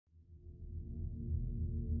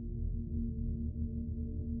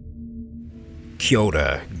Kia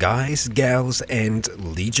ora, guys, gals, and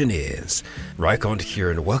legionnaires. Rykon here,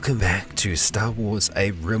 and welcome back to Star Wars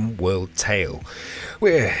A RimWorld Tale,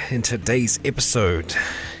 where in today's episode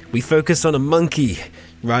we focus on a monkey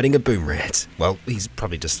riding a boom rat. Well, he's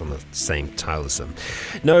probably just on the same tile as him.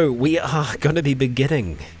 No, we are going to be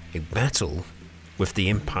beginning a battle with the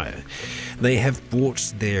Empire. They have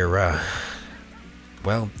brought their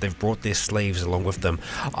they've brought their slaves along with them.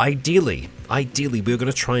 Ideally, we're going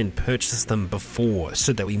to try and purchase them before,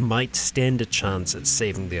 so that we might stand a chance at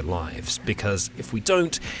saving their lives, because if we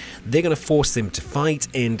don't, they're going to force them to fight,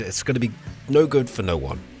 and it's going to be no good for no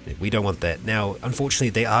one. We don't want that. Now, unfortunately,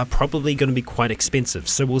 they are probably going to be quite expensive,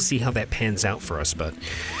 so we'll see how that pans out for us, but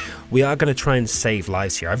we are going to try and save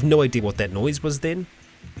lives here. I have no idea what that noise was then.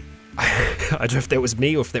 I don't know if that was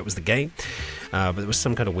me or if that was the game, but there was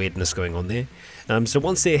some kind of weirdness going on there. So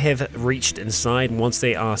once they have reached inside, and once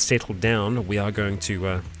they are settled down, we are going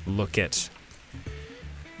to look at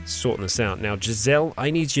sorting this out. Now, Giselle,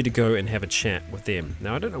 I need you to go and have a chat with them.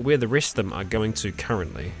 Now, I don't know where the rest of them are going to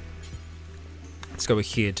currently. Let's go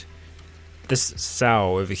ahead. This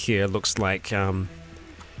sow over here looks like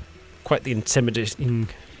quite the intimidating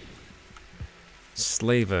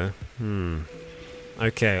slaver.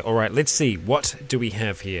 Okay, alright, let's see. What do we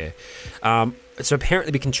have here? So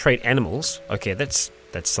apparently we can trade animals. Okay, that's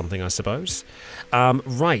something, I suppose.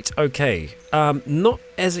 Right, okay. Not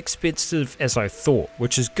as expensive as I thought,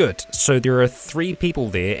 which is good. So there are 3 people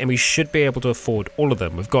there, and we should be able to afford all of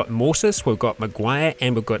them. We've got Mortis, we've got Maguire,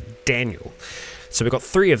 and we've got Daniel. So we've got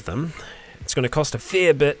 3 of them. It's going to cost a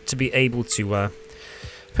fair bit to be able to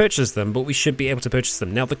purchase them, but we should be able to purchase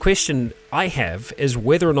them. Now, the question I have is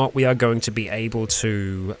whether or not we are going to be able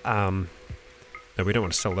to... no, we don't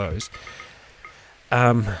want to sell those.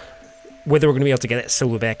 Whether we're going to be able to get that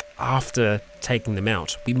silver back after taking them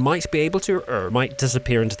out. We might be able to, or it might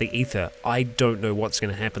disappear into the ether. I don't know what's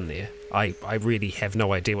going to happen there. I really have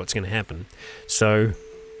no idea what's going to happen. So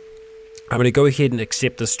I'm going to go ahead and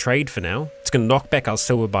accept this trade for now. It's going to knock back our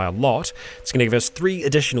silver by a lot. It's going to give us 3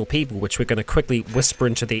 additional people, which we're going to quickly whisper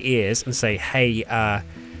into their ears and say, hey,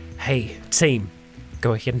 team,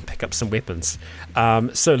 go ahead and pick up some weapons.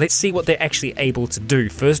 So let's see what they're actually able to do.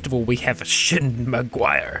 First of all, we have Shin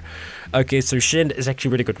Maguire. Okay, so Shin is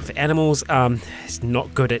actually really good with animals. He's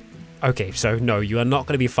not good at... Okay, so no, you are not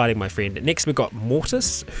going to be fighting, my friend. Next, we've got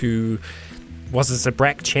Mortis, who was a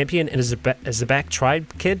Zabrak champion and is a Zabrak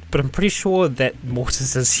tribe kid, but I'm pretty sure that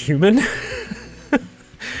Mortis is human.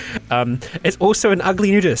 It's also an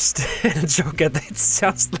ugly nudist and a jogger. That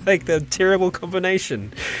sounds like the terrible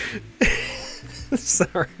combination.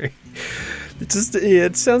 Sorry.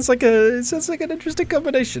 It sounds like an interesting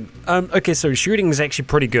combination. Okay, so shooting is actually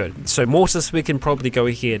pretty good. So Mortis, we can probably go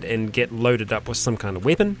ahead and get loaded up with some kind of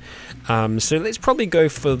weapon. So let's probably go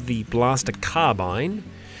for the blaster carbine.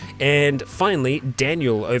 And finally,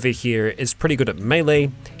 Daniel over here is pretty good at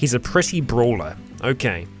melee. He's a pretty brawler.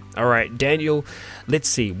 Okay. Alright, Daniel, let's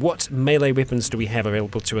see. What melee weapons do we have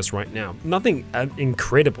available to us right now? Nothing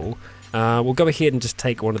incredible. We'll go ahead and just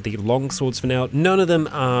take one of the long swords for now. None of them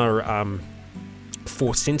are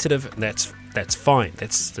force sensitive. That's fine.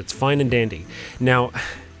 That's fine and dandy. Now,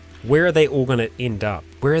 where are they all going to end up?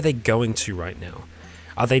 Where are they going to right now?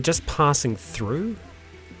 Are they just passing through?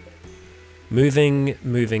 Moving.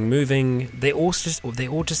 They all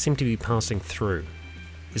just seem to be passing through.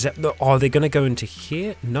 Is that the... Oh, they're going to go into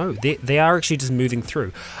here? No, they are actually just moving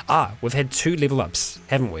through. Ah, we've had 2 level ups,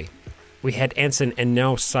 haven't we? We had Anson and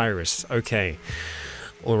now Cyrus. Okay.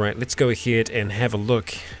 Alright, let's go ahead and have a look.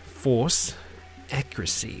 Force,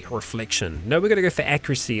 accuracy, reflection. No, we're going to go for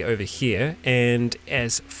accuracy over here. And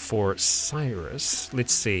as for Cyrus,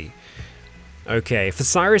 let's see. Okay, for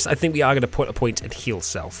Cyrus, I think we are going to put a point at heal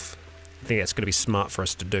self. I think that's going to be smart for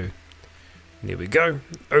us to do. There we go.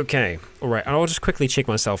 Okay. Alright, I'll just quickly check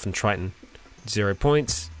myself in Triton. 0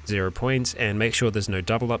 points, 0 points, and make sure there's no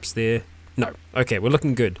double ups there. No. Okay, we're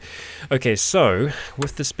looking good. Okay, so,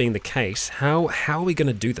 with this being the case, how are we going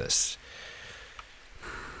to do this?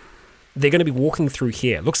 They're going to be walking through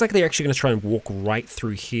here. Looks like they're actually going to try and walk right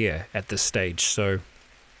through here at this stage, so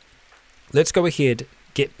let's go ahead,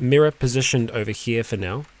 get Mirror positioned over here for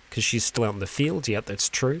now, because she's still out in the field. Yep, that's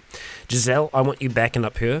true. Giselle, I want you backing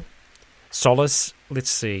up here. Solace, let's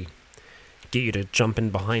see. Get you to jump in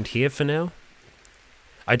behind here for now.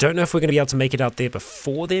 I don't know if we're going to be able to make it out there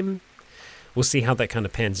before them. We'll see how that kind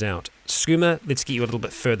of pans out. Skooma, let's get you a little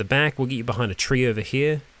bit further back. We'll get you behind a tree over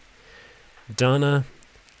here. Dana,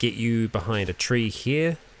 get you behind a tree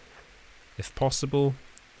here, if possible.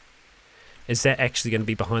 Is that actually going to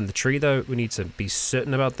be behind the tree, though? We need to be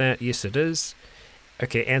certain about that. Yes, it is.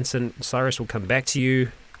 Okay, Anson, Cyrus will come back to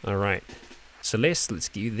you. Alright. Celeste, let's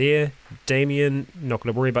get you there. Damien, not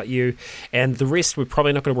going to worry about you. And the rest we're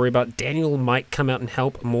probably not going to worry about. Daniel might come out and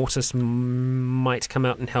help. Mortis might come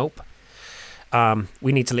out and help.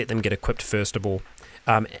 We need to let them get equipped first of all.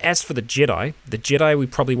 As for the Jedi we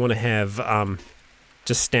probably want to have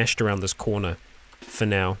just stashed around this corner for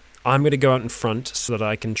now. I'm going to go out in front so that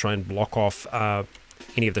I can try and block off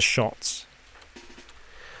any of the shots.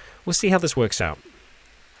 We'll see how this works out.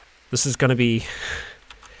 This is going to be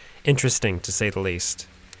interesting, to say the least.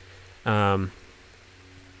 Yeah,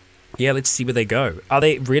 let's see where they go. Are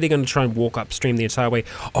they really going to try and walk upstream the entire way?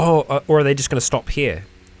 Oh, or are they just going to stop here?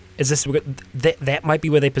 Is this... That might be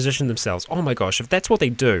where they position themselves. Oh my gosh, if that's what they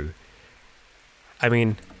do... I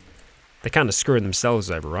mean, they're kind of screwing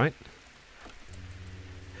themselves over, right?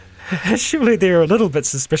 Surely they're a little bit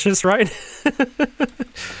suspicious, right?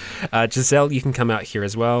 Giselle, you can come out here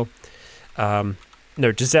as well. No,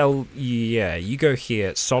 Giselle, yeah, you go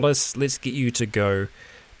here. Solace, let's get you to go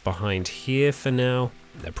behind here for now.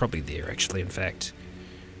 They're probably there, actually, in fact.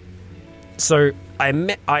 So,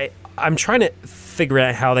 I'm trying to figure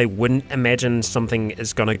out how they wouldn't imagine something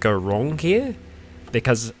is going to go wrong here.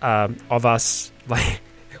 Because of us, like,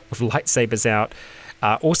 with lightsabers out.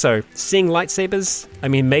 Also, seeing lightsabers, I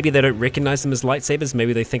mean, maybe they don't recognize them as lightsabers.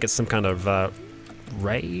 Maybe they think it's some kind of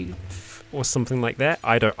ray or something like that.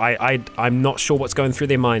 I'm not sure what's going through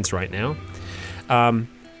their minds right now.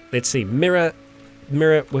 Let's see, Mirror,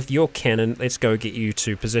 with your cannon, let's go get you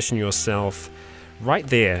to position yourself right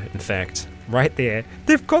there. In fact, right there.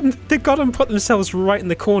 They've got them put themselves right in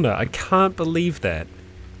the corner. I can't believe that.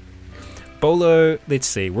 Bolo, let's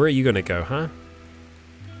see, where are you gonna go, huh?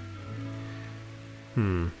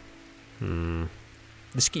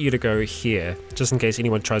 Let's get you to go here, just in case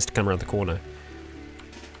anyone tries to come around the corner.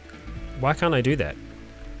 Why can't I do that?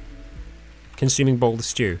 Consuming bowl of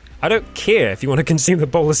stew. I don't care if you want to consume the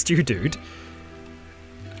bowl of stew, dude.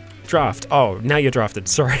 Draft. Oh, now you're drafted.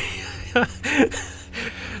 Sorry.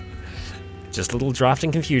 Just a little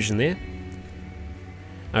drafting confusion there.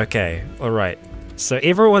 Okay, alright. So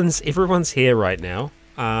everyone's here right now.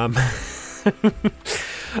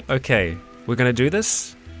 Okay, we're gonna do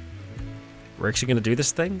this. We're actually gonna do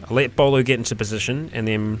this thing. I'll let Bolo get into position, and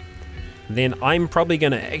then I'm probably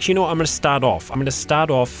gonna... Actually, you know what? I'm gonna start off. I'm gonna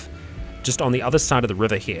start off just on the other side of the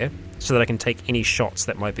river here, so that I can take any shots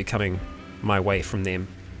that might be coming my way from them.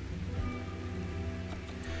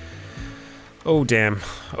 Oh damn,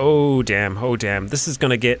 oh damn, oh damn. This is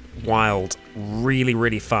gonna get wild really,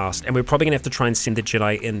 really fast, and we're probably gonna have to try and send the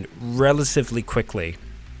Jedi in relatively quickly.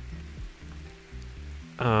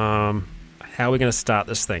 How are we gonna start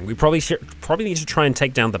this thing? We probably need to try and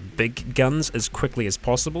take down the big guns as quickly as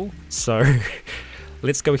possible, so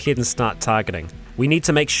let's go ahead and start targeting. We need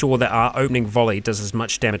to make sure that our opening volley does as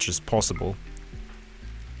much damage as possible.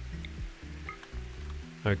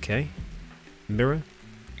 Okay, Mirror.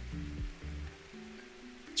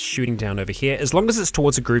 Shooting down over here. As long as it's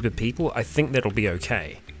towards a group of people, I think that'll be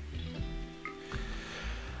okay.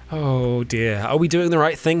 Oh dear. Are we doing the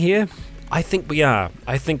right thing here? I think we are.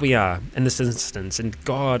 I think we are in this instance. And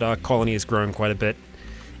God, our colony has grown quite a bit.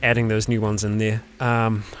 Adding those new ones in there.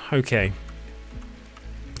 Okay.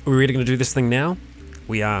 Are we really going to do this thing now?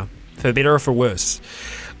 We are. For better or for worse.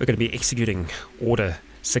 We're going to be executing Order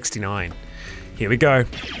 69. Here we go.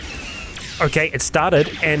 Okay, it started,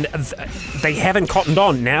 and they haven't cottoned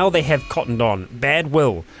on. Now they have cottoned on. Bad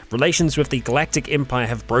will. Relations with the Galactic Empire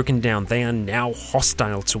have broken down. They are now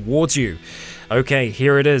hostile towards you. Okay,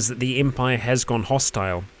 here it is. The Empire has gone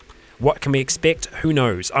hostile. What can we expect? Who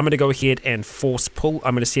knows? I'm going to go ahead and force pull.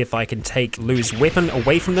 I'm going to see if I can take Lou's weapon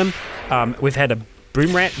away from them. We've had a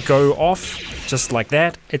boom rat go off, just like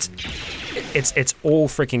that. It's all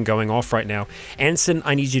freaking going off right now. Anson,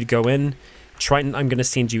 I need you to go in. Triton, I'm going to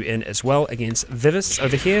send you in as well against Vivis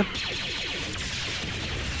over here.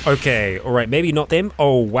 Okay, alright, maybe not them.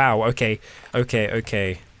 Oh, wow, okay.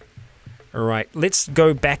 Alright, let's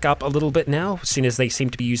go back up a little bit now, seeing as they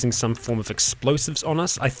seem to be using some form of explosives on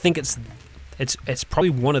us. I think it's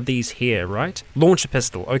probably one of these here, right? Launch a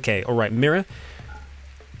pistol. Okay, alright, Mirror.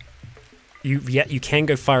 You can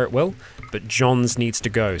go fire at will, but Johns needs to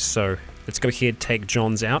go, so... Let's go ahead, take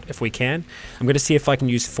Johns out if we can. I'm going to see if I can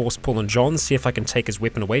use force pull on Johns, see if I can take his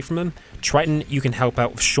weapon away from him. Triton, you can help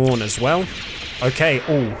out with Sean as well. Okay,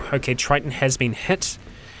 okay, Triton has been hit.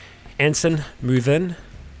 Anson, move in.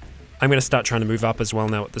 I'm going to start trying to move up as well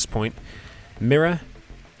now at this point. Mirror.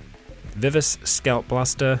 Vivis, Scout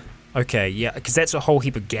Blaster. Okay, yeah, because that's a whole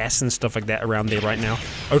heap of gas and stuff like that around there right now.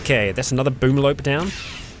 Okay, that's another boomlope down.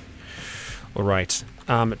 Alright.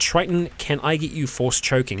 Triton, can I get you force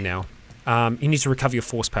choking now? You need to recover your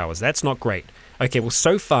force powers. That's not great. Okay, well,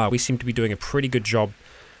 so far we seem to be doing a pretty good job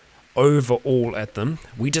overall at them.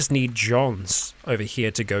 We just need John's over here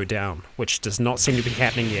to go down, which does not seem to be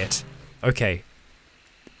happening yet. Okay.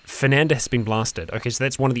 Fernanda has been blasted. Okay, so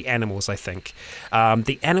that's one of the animals, I think.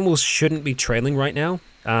 The animals shouldn't be trailing right now.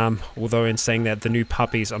 Although in saying that, the new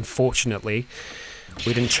puppies, unfortunately,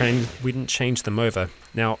 we didn't change them over.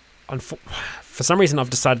 Now, for some reason, I've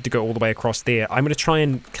decided to go all the way across there. I'm going to try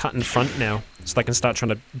and cut in front now, so I can start trying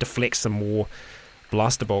to deflect some more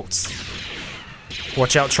blaster bolts.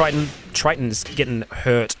 Watch out, Triton. Triton's getting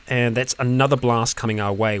hurt, and that's another blast coming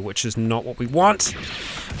our way, which is not what we want.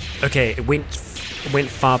 Okay, it went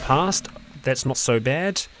far past. That's not so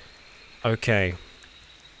bad. Okay.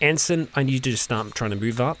 Anson, I need you to start trying to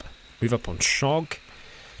move up. Move up on Shog.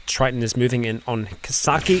 Triton is moving in on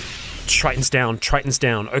Kasaki. Triton's down. Triton's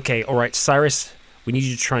down. Okay, alright, Cyrus, we need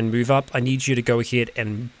you to try and move up. I need you to go ahead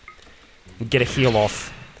and get a heal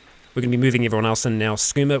off. We're going to be moving everyone else in now.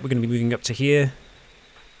 Skooma, we're going to be moving up to here.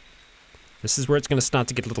 This is where it's going to start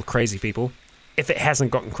to get a little crazy, people. If it hasn't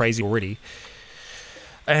gotten crazy already.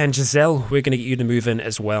 And Giselle, we're going to get you to move in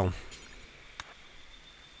as well.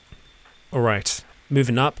 Alright,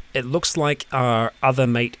 moving up. It looks like our other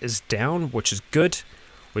mate is down, which is good.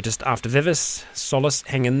 We're just after Vivis. Solace,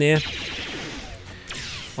 hang in there.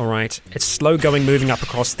 Alright, it's slow going moving up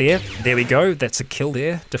across there. There we go, that's a kill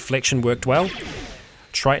there. Deflection worked well.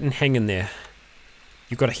 Triton, hang in there.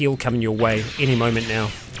 You've got a heal coming your way any moment now.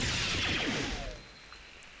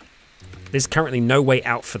 There's currently no way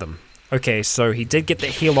out for them. Okay, so he did get the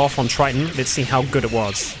heal off on Triton. Let's see how good it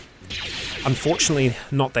was. Unfortunately,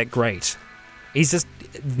 not that great. He's just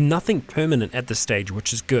nothing permanent at this stage,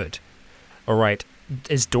 which is good. Alright,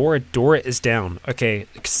 is Dora? Dora is down. Okay,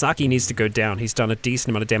 Kasaki needs to go down. He's done a decent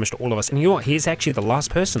amount of damage to all of us. And you know what? He's actually the last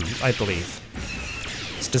person, I believe.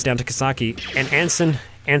 It's just down to Kasaki. And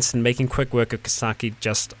Anson making quick work of Kasaki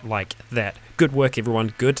just like that. Good work,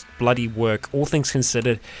 everyone. Good bloody work. All things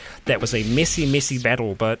considered, that was a messy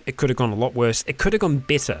battle, but it could have gone a lot worse. It could have gone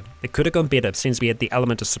better. It could have gone better since we had the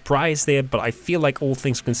element of surprise there, but I feel like all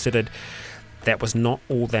things considered, that was not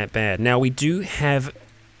all that bad. Now, we do have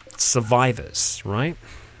survivors, right?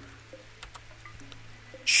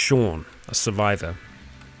 Sean, a survivor.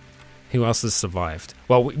 Who else has survived?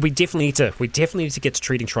 Well, we definitely need to get to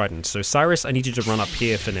treating Triton. So Cyrus, I need you to run up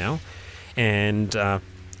here for now, and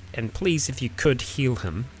please, if you could, heal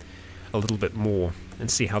him a little bit more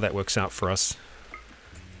and see how that works out for us.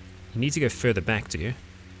 You need to go further back, do you?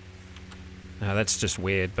 That's just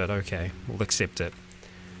weird, but okay, we'll accept it.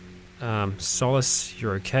 Solace,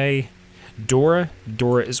 you're okay. Dora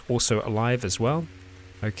is also alive as well.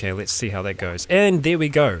 Okay, let's see how that goes. And there we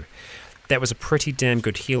go. That was a pretty damn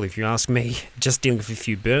good heal, if you ask me. Just dealing with a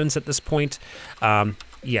few burns at this point.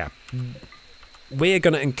 Yeah. We're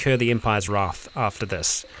going to incur the Empire's wrath after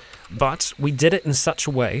this. But we did it in such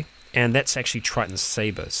a way, and that's actually Triton's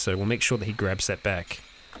saber, so we'll make sure that he grabs that back.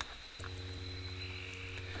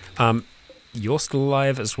 You're still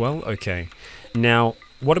alive as well? Okay. Now,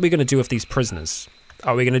 what are we going to do with these prisoners?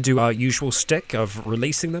 Are we going to do our usual stick of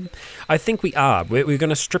releasing them? I think we are. We're going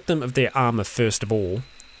to strip them of their armor first of all.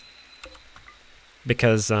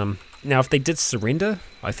 Because, now if they did surrender,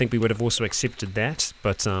 I think we would have also accepted that,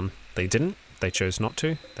 but they didn't. They chose not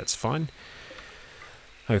to. That's fine.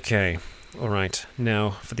 Okay, alright.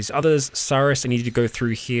 Now, for these others, Cyrus, I need you to go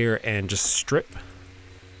through here and just strip.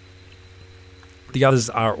 The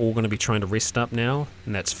others are all going to be trying to rest up now,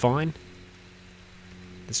 and that's fine.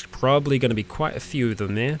 There's probably going to be quite a few of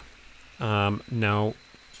them there. Now,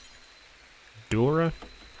 Dora.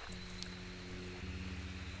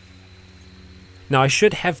 Now, I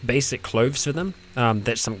should have basic clothes for them.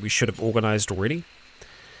 That's something we should have organized already.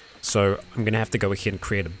 So, I'm going to have to go ahead and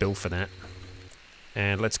create a bill for that.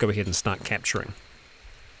 And let's go ahead and start capturing.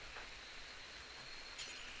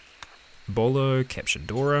 Bolo, capture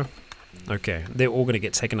Dora. Okay, they're all going to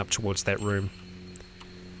get taken up towards that room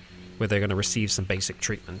where they're going to receive some basic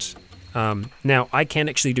treatment. Now, I can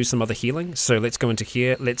actually do some other healing, so let's go into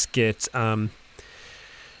here. Let's get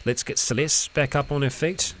Celeste back up on her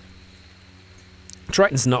feet.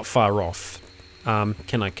 Triton's not far off.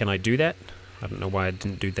 Can I do that? I don't know why I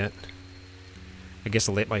didn't do that. I guess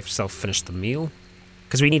I'll let myself finish the meal.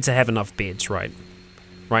 Because we need to have enough beds, right?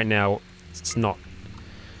 Right now, it's not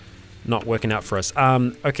working out for us.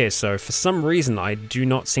 Okay, so for some reason, I do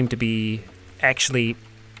not seem to be actually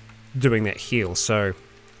doing that heal. So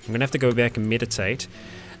I'm going to have to go back and meditate.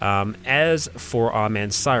 As for our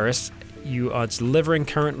man Cyrus, you are delivering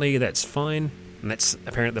currently. That's fine. And that's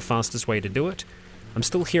apparently the fastest way to do it. I'm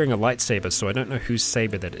still hearing a lightsaber, so I don't know whose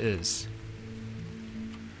saber that is.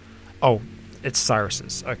 Oh, it's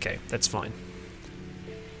Cyrus's. Okay, that's fine.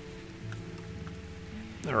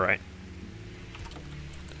 Alright.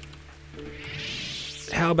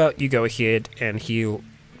 How about you go ahead and heal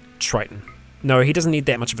Triton? No, he doesn't need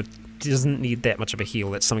that much of a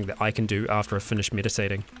heal. That's something that I can do after I finish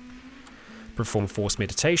meditating. Perform force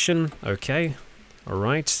meditation. Okay.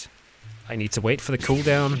 Alright. I need to wait for the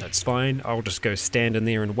cooldown. That's fine. I'll just go stand in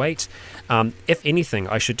there and wait. If anything,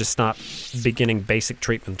 I should just start beginning basic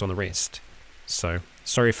treatment on the rest. So,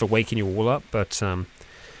 sorry for waking you all up, but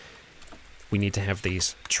we need to have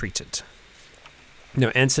these treated. No,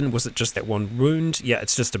 Anson, was it just that one wound? Yeah,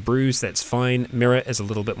 it's just a bruise. That's fine. Mirror is a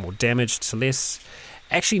little bit more damaged. Celeste,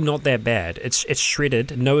 actually not that bad. It's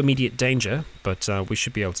shredded. No immediate danger, but we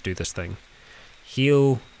should be able to do this thing.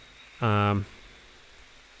 Heal.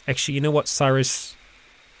 Actually, you know what, Cyrus?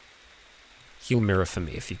 Heal Mirror for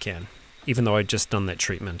me if you can. Even though I've just done that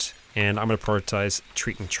treatment. And I'm going to prioritize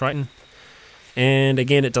treating Triton. And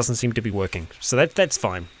again, it doesn't seem to be working. So that's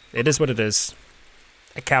fine. It is what it is.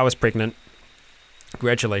 A cow is pregnant.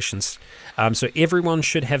 Congratulations. So everyone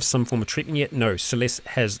should have some form of treatment yet. No, Celeste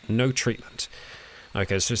has no treatment.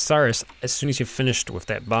 Okay, so Cyrus, as soon as you've finished with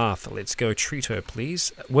that bath, let's go treat her,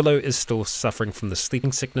 please. Willow is still suffering from the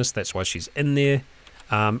sleeping sickness. That's why she's in there.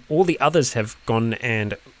 All the others have gone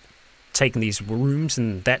and taken these rooms,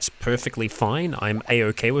 and that's perfectly fine. I'm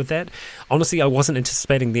a-okay with that. Honestly, I wasn't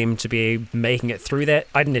anticipating them to be making it through that.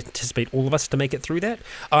 I didn't anticipate all of us to make it through that.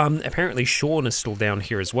 Apparently Sean is still down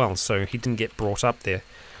here as well, so he didn't get brought up there.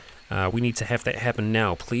 We need to have that happen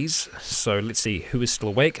now, please. So let's see, who is still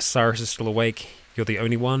awake? Cyrus is still awake. You're the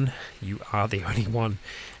only one. You are the only one.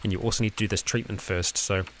 And you also need to do this treatment first.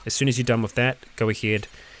 So as soon as you're done with that, go ahead,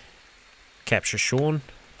 capture Sean.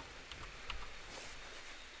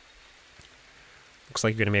 Looks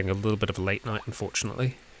like you're going to be having a little bit of a late night,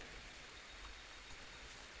 unfortunately.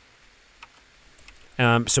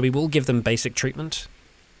 So we will give them basic treatment.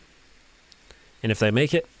 And if they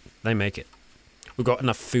make it, they make it. We've got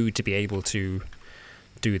enough food to be able to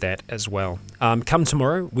do that as well. Come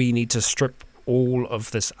tomorrow, we need to strip all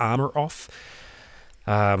of this armor off.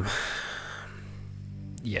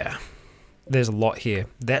 Yeah. There's a lot here.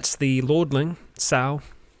 That's the Lordling, Sal.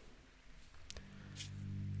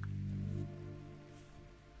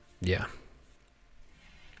 Yeah.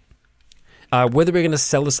 Whether we're going to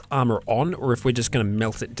sell this armor on or if we're just going to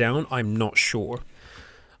melt it down, I'm not sure.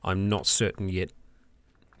 I'm not certain yet.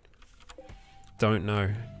 Don't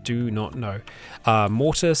know. Do not know.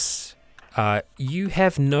 Mortis, you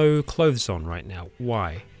have no clothes on right now.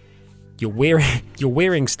 Why? You're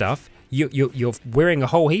wearing stuff. You're wearing a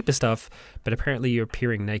whole heap of stuff, but apparently you're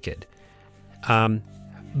appearing naked.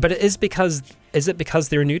 But it is because... Is it because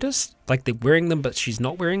they're a nudist? Like they're wearing them, but she's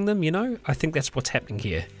not wearing them, you know? I think that's what's happening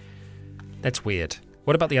here. That's weird.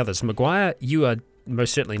 What about the others? Maguire, you are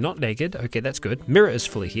most certainly not naked. Okay, that's good. Mirror is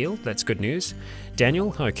fully healed. That's good news.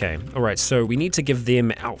 Daniel, okay. Alright, so we need to give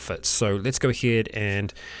them outfits. So let's go ahead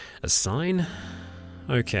and assign.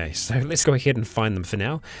 Okay, so let's go ahead and find them for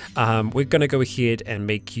now. We're going to go ahead and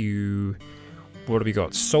make you... What do we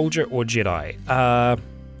got? Soldier or Jedi?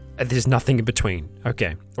 There's nothing in between.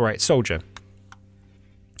 Okay, alright, soldier.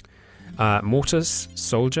 Mortis,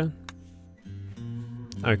 soldier.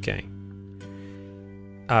 Okay.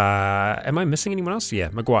 Am I missing anyone else? Yeah,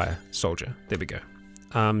 Maguire, soldier. There we go.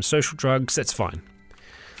 Social drugs, that's fine.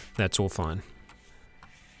 That's all fine.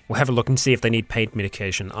 We'll have a look and see if they need paid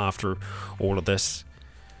medication after all of this.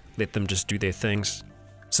 Let them just do their things.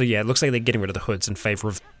 So yeah, it looks like they're getting rid of the hoods in favor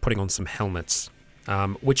of putting on some helmets.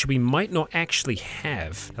 Which we might not actually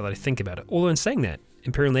have, now that I think about it. Although in saying that,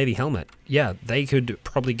 Imperial Navy helmet, yeah, they could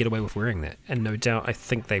probably get away with wearing that, and no doubt I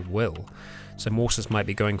think they will. So Mortis might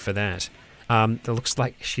be going for that. It looks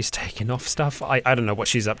like she's taking off stuff. I don't know what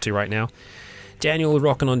she's up to right now. Daniel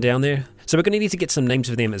rocking on down there. So we're going to need to get some names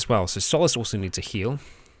of them as well. So Solace also needs to heal.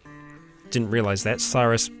 Didn't realize that.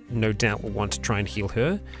 Cyrus no doubt will want to try and heal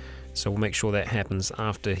her. So we'll make sure that happens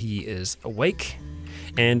after he is awake.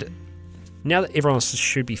 And now that everyone else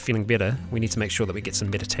should be feeling better, we need to make sure that we get some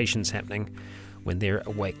meditations happening when they're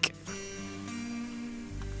awake.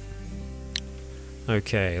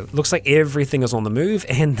 Okay, looks like everything is on the move,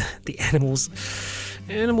 and the animals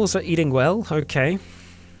are eating well. Okay,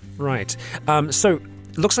 right. So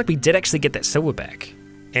looks like we did actually get that silver back,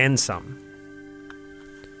 and some.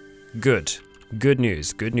 Good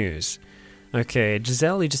news. Good news. Okay,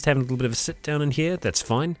 Giselle, you're just having a little bit of a sit down in here. That's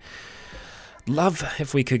fine. Love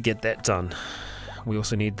if we could get that done. We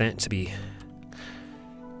also need that to be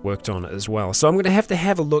worked on as well. So I'm going to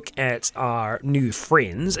have a look at our new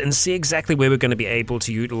friends and see exactly where we're going to be able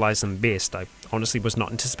to utilize them best. I honestly was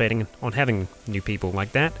not anticipating on having new people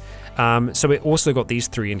like that. So we also got these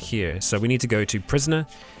 3 in here. So we need to go to prisoner.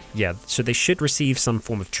 Yeah, so they should receive some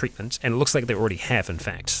form of treatment, and it looks like they already have, in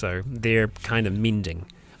fact. So they're kind of mending.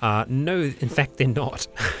 No, in fact, they're not.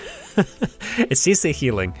 It says they're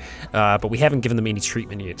healing, but we haven't given them any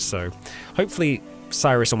treatment yet. So hopefully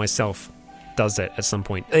Cyrus or myself does that at some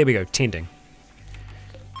point. There we go, tending.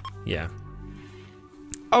 Yeah.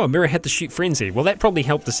 Oh, Mirror had the shoot frenzy. Well, that probably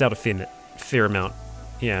helped us out a fair amount.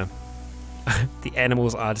 Yeah. The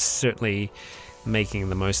animals are certainly making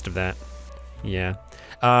the most of that. Yeah.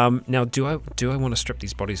 Now, do I want to strip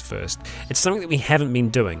these bodies first? It's something that we haven't been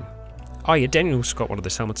doing. Oh yeah, Daniel's got one of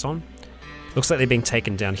those helmets on. Looks like they're being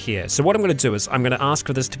taken down here. So what I'm going to do is I'm going to ask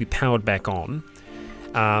for this to be powered back on.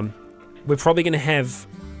 We're probably going to have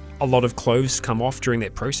a lot of clothes come off during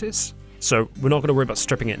that process. So we're not going to worry about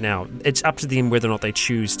stripping it now. It's up to them whether or not they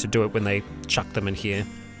choose to do it when they chuck them in here.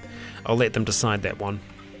 I'll let them decide that one.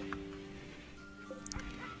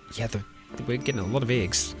 Yeah, we're getting a lot of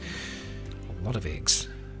eggs. A lot of eggs.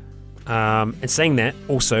 And saying that,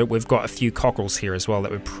 also, we've got a few cockerels here as well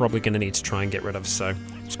that we're probably going to need to try and get rid of. So,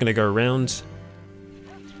 just going to go around.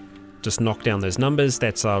 Just knock down those numbers.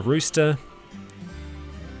 That's our rooster.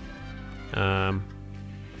 That's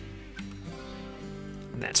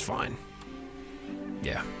fine.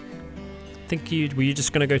 Yeah. Were you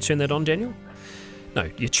just going to go turn that on, Daniel? No,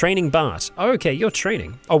 you're training Bart. Oh, okay, you're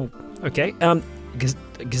training. Oh, okay.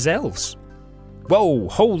 Gazelles. Whoa,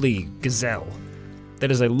 holy gazelle.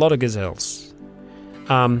 That is a lot of gazelles.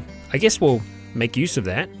 I guess we'll make use of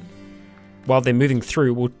that. While they're moving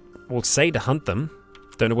through, we'll say to hunt them.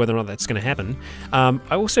 Don't know whether or not that's going to happen.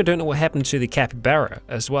 I also don't know what happened to the capybara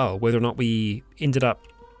as well, whether or not we ended up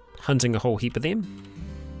hunting a whole heap of them.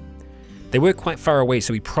 They were quite far away,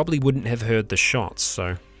 so we probably wouldn't have heard the shots,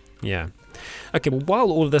 so yeah. Okay, well, while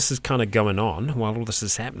all of this is kind of going on, while all this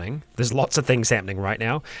is happening, there's lots of things happening right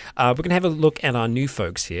now. We're going to have a look at our new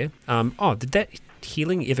folks here. Oh, did that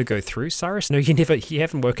healing ever go through, Cyrus? No, you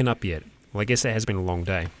haven't woken up yet. Well, I guess it has been a long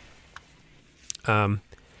day.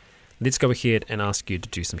 Let's go ahead and ask you to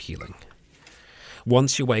do some healing.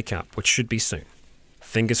 Once you wake up, which should be soon.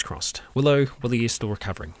 Fingers crossed. Willow is still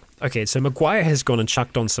recovering. Okay, so Maguire has gone and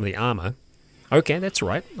chucked on some of the armor. Okay, that's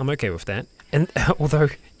right. I'm okay with that. And although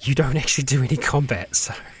you don't actually do any combat,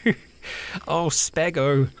 so... Oh,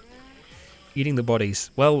 Spago. Eating the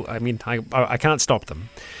bodies. Well, I mean, I can't stop them.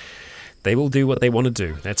 They will do what they want to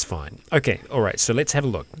do. That's fine. Okay, alright, so let's have a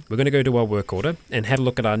look. We're going to go to our work order and have a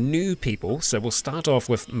look at our new people. So we'll start off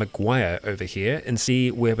with Maguire over here and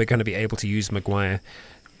see where we're going to be able to use Maguire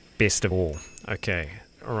best of all. Okay,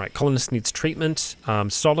 alright, colonist needs treatment.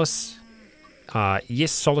 Solace.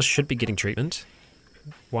 Yes, Solace should be getting treatment.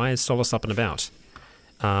 Why is Solace up and about?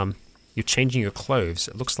 You're changing your clothes.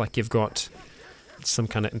 It looks like you've got some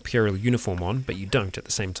kind of Imperial uniform on, but you don't at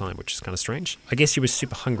the same time, which is kind of strange. I guess you were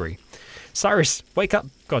super hungry. Cyrus, wake up!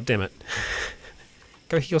 God damn it.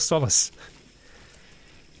 Go heal Solace.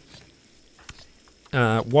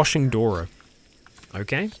 Washing Dora.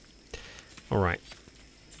 Okay. Alright.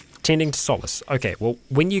 Tending to Solace. Okay, well,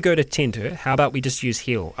 when you go to tend her, how about we just use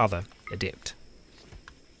heal other adept?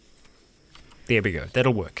 There we go.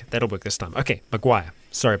 That'll work. That'll work this time. Okay, Maguire.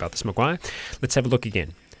 Sorry about this, Maguire. Let's have a look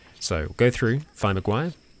again. So, go through, find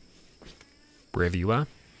Maguire. Wherever you are.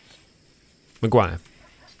 Maguire.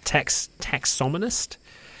 Taxonomist.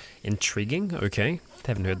 Intriguing. Okay.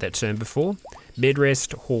 Haven't heard that term before. Bed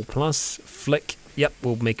rest, hall plus, flick. Yep,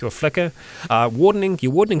 we'll make you a flicker. Wardening.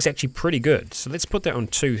 Your wardening's actually pretty good. So let's put that on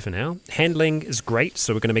 2 for now. Handling is great,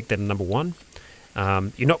 so we're going to make that a number 1.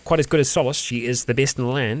 You're not quite as good as Solace. She is the best in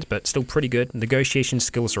the land, but still pretty good. Negotiation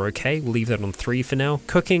skills are okay. We'll leave that on 3 for now.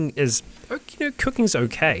 Cooking is, cooking's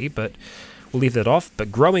okay, but we'll leave that off.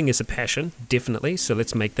 But growing is a passion, definitely. So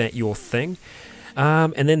let's make that your thing.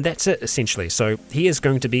 And then that's it, essentially. So he is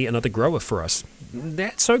going to be another grower for us.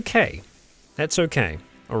 That's okay. That's okay.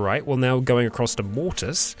 All right, well, now going across to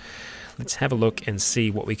Mortis. Let's have a look and see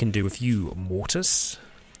what we can do with you, Mortis.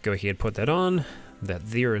 Go ahead, put that on.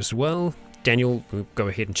 That there as well. Daniel, we'll go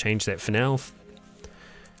ahead and change that for now.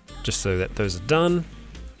 Just so that those are done.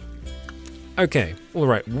 Okay,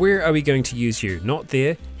 alright, where are we going to use you? Not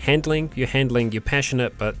there. Handling, you're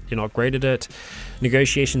passionate, but you're not great at it.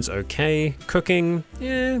 Negotiations, okay. Cooking,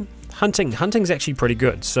 yeah. Hunting's actually pretty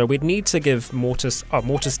good. So we'd need to give Mortis... Oh,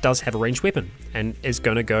 Mortis does have a ranged weapon and is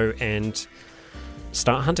going to go and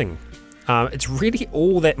start hunting. It's really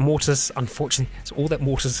all that Mortis, unfortunately, it's all that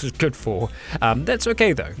Mortis is good for. That's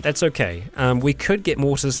okay though, that's okay. We could get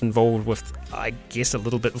Mortis involved with, I guess, a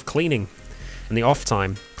little bit of cleaning in the off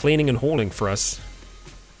time. Cleaning and hauling for us.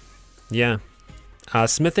 Yeah.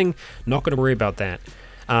 Smithing, not going to worry about that.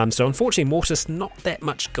 So unfortunately, Mortis, not that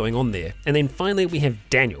much going on there. And then finally we have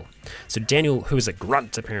Daniel. So Daniel, who is a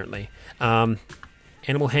grunt apparently.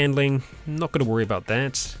 Animal handling, not going to worry about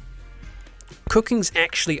that. Cooking's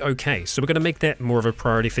actually okay, so we're going to make that more of a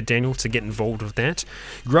priority for Daniel to get involved with that.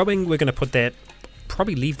 Growing, we're going to put that,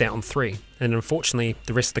 probably leave that on 3. And unfortunately,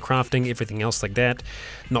 the rest of the crafting, everything else like that,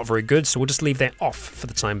 not very good, so we'll just leave that off for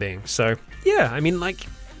the time being. So, yeah, I mean, like,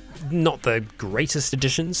 not the greatest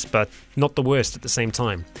additions, but not the worst at the same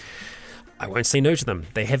time. I won't say no to them.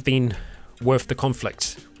 They have been worth the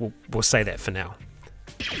conflict. We'll say that for now.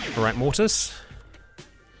 Alright, Mortis.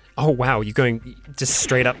 Oh, wow, you're going just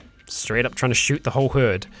straight up trying to shoot the whole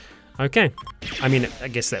herd. Okay. I mean, I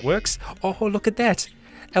guess that works. Oh, look at that.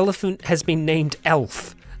 Elephant has been named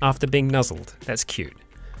Elf after being nuzzled. That's cute.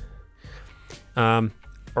 Alright,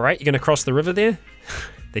 you're going to cross the river there?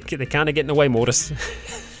 They're kind of getting away, Mortis.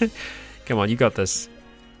 Come on, you got this.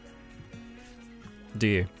 Do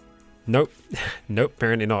you? Nope. Nope,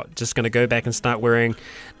 apparently not. Just going to go back and start wearing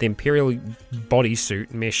the Imperial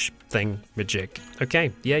bodysuit mesh thing magic.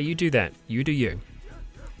 Okay, yeah, you do that. You do you.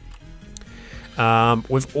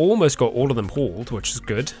 We've almost got all of them hauled, which is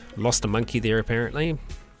good. Lost a monkey there, apparently.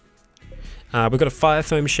 We've got a fire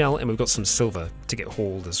foam shell, and we've got some silver to get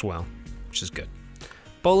hauled as well, which is good.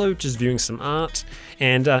 Bolo just viewing some art,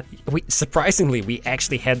 and surprisingly, we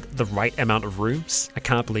actually had the right amount of rooms. I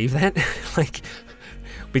can't believe that. Like,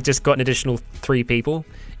 we just got an additional 3 people,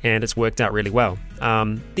 and it's worked out really well.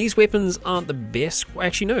 These weapons aren't the best. Well,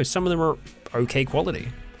 actually, no, some of them are okay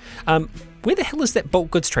quality. Where the hell is that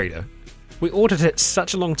bulk goods trader? We ordered it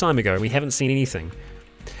such a long time ago, and we haven't seen anything.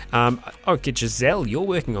 Okay, Giselle, you're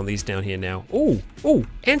working on these down here now. Oh,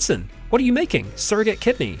 Anson, what are you making? Surrogate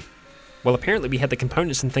kidney. Well, apparently we had the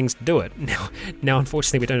components and things to do it. Now,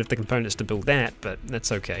 unfortunately, we don't have the components to build that, but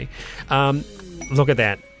that's okay. Look at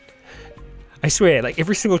that. I swear, like,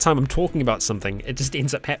 every single time I'm talking about something, it just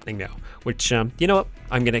ends up happening now, which, you know what,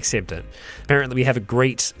 I'm going to accept it. Apparently we have a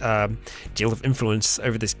great deal of influence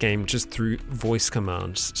over this game just through voice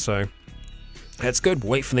commands, so that's good.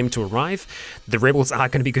 Wait for them to arrive. The rebels are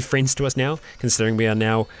going to be good friends to us now, considering we are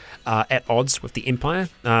now at odds with the Empire.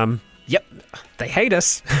 Yep, they hate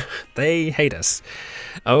us. They hate us.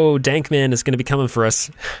 Oh, Dankman is going to be coming for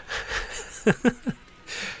us.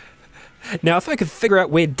 Now, if I could figure out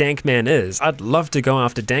where Dankman is, I'd love to go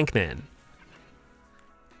after Dankman.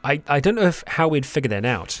 I don't know how we'd figure that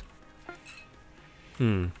out.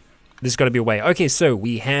 There's got to be a way. Okay, so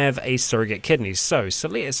we have a surrogate kidney. So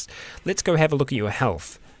let's go have a look at your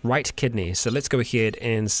health. Right kidney. So let's go ahead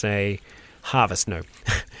and say harvest. No.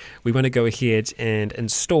 We want to go ahead and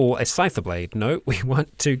install a cipher blade. No, we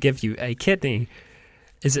want to give you a kidney.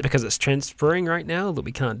 Is it because it's transferring right now that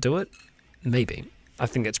we can't do it? Maybe. I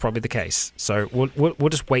think that's probably the case. So we'll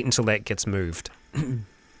just wait until that gets moved.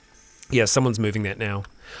 Yeah, someone's moving that now.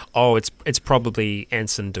 Oh, it's probably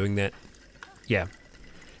Anson doing that. Yeah.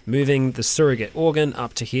 Moving the surrogate organ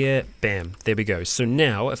up to here. Bam. There we go. So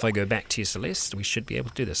now, if I go back to Celeste, we should be able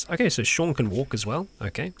to do this. Okay, so Sean can walk as well.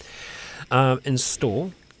 Okay.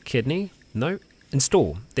 Install kidney. No.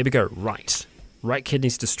 Install. There we go. Right. Right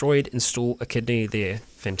kidney's destroyed. Install a kidney there.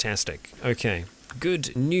 Fantastic. Okay.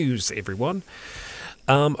 Good news, everyone.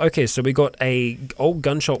 Okay, so we got a old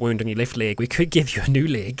gunshot wound on your left leg. We could give you a new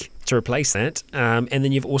leg to replace that. And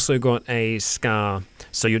then you've also got a scar.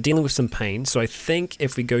 So you're dealing with some pain. So I think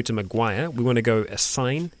if we go to Maguire, we want to go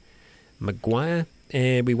assign Maguire,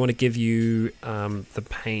 and we want to give you the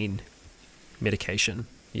pain medication.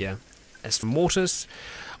 Yeah. As for Mortis,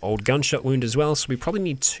 old gunshot wound as well. So we probably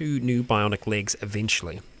need 2 new bionic legs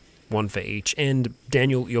eventually. 1 for each. And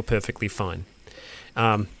Daniel, you're perfectly fine.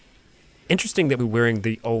 Interesting that we're wearing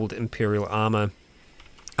the old Imperial armor.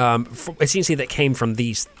 Essentially, that came from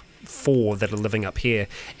these 4 that are living up here.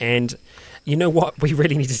 And you know what? We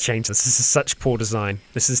really need to change this. This is such poor design.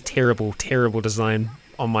 This is terrible, terrible design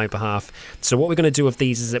on my behalf. So what we're going to do with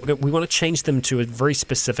these is that we want to change them to a very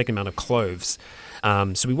specific amount of clothes.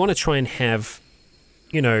 So we want to try and have,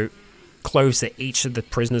 you know, clothes that each of the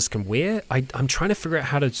prisoners can wear. I'm trying to figure out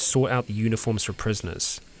how to sort out the uniforms for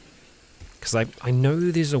prisoners. Because I know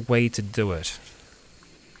there's a way to do it.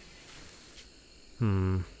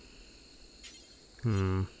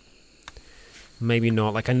 Maybe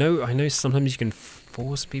not. Like, I know sometimes you can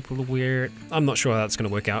force people to wear it. I'm not sure how that's going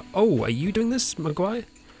to work out. Oh, are you doing this, Maguire?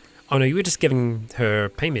 Oh no, you were just giving her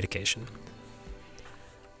pain medication.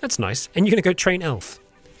 That's nice. And you're going to go train Elf.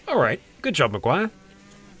 All right. Good job, Maguire.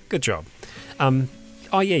 Good job.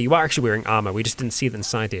 Oh yeah, you are actually wearing armor. We just didn't see it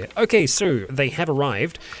inside there. Okay, so they have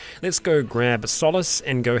arrived. Let's go grab Solace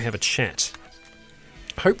and go have a chat.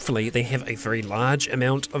 Hopefully they have a very large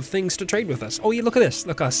amount of things to trade with us. Oh yeah, look at this.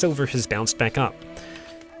 Look, our silver has bounced back up.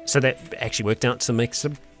 So that actually worked out to make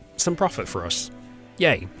some profit for us.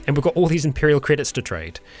 Yay. And we've got all these Imperial credits to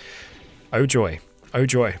trade. Oh joy. Oh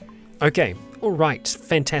joy. Okay. All right.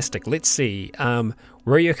 Fantastic. Let's see. Where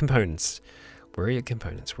are your components? Where are your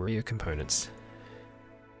components? Where are your components?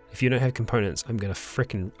 If you don't have components, I'm gonna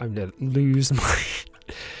lose my...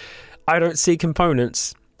 I don't see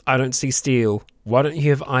components. I don't see steel. Why don't you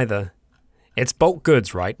have either? It's bulk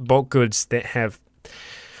goods, right? Bulk goods that have...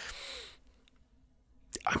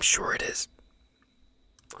 I'm sure it is.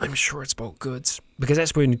 I'm sure it's bulk goods. Because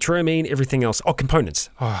that's where Nitramine, everything else... Oh, components.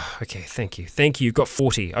 Oh, okay, thank you. Thank you, you've got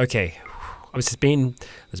 40. Okay. I was being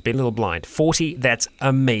a little blind. 40, that's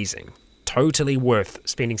amazing. Totally worth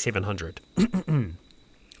spending 700.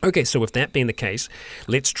 Okay, so with that being the case,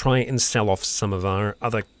 let's try and sell off some of our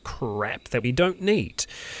other crap that we don't need.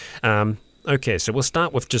 Okay, so we'll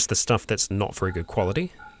start with just the stuff that's not very good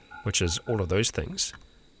quality, which is all of those things.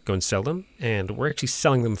 Go and sell them, and we're actually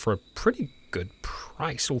selling them for a pretty good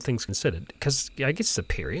price, all things considered, because I guess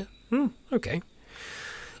superior. Okay.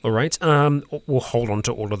 All right, we'll hold on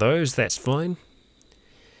to all of those, that's fine.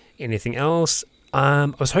 Anything else? I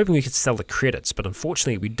was hoping we could sell the credits, but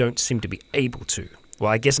unfortunately we don't seem to be able to.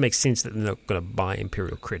 Well, I guess it makes sense that they're not going to buy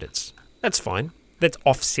Imperial credits. That's fine. That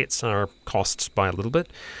offsets our costs by a little bit.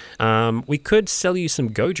 We could sell you some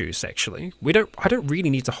Go Juice, actually. I don't really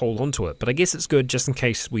need to hold on to it, but I guess it's good just in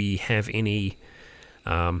case we have any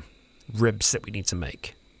ribs that we need to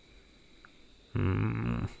make.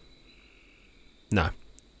 No.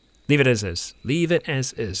 Leave it as is. Leave it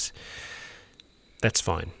as is. That's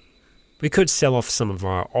fine. We could sell off some of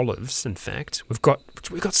our olives, in fact. We've got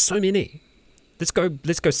so many.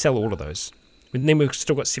 Let's go sell all of those. And then we've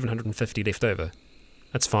still got 750 left over.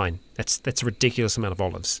 That's fine. That's a ridiculous amount of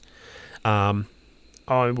olives. I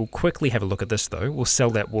will quickly have a look at this though. We'll sell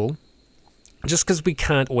that wool. Just because we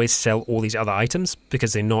can't always sell all these other items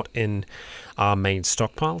because they're not in our main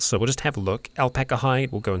stockpile. So we'll just have a look. Alpaca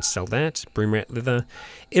hide, we'll go and sell that. Broom rat leather.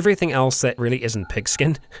 Everything else that really isn't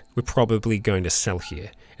pigskin, we're probably going to sell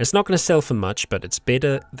here. It's not going to sell for much, but it's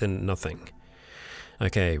better than nothing.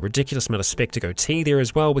 Okay, ridiculous amount of Spectago tea there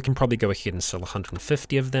as well. We can probably go ahead and sell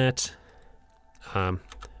 150 of that.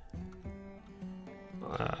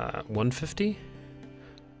 150?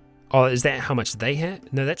 Oh, is that how much they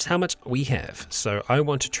have? No, that's how much we have. So I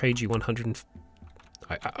want to trade you 100.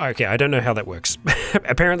 Okay, I don't know how that works.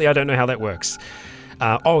 Apparently, I don't know how that works.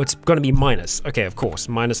 Oh, it's going to be minus. Okay, of course,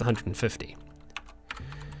 minus 150.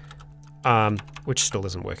 Which still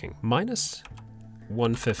isn't working. Minus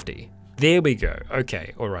 150. There we go.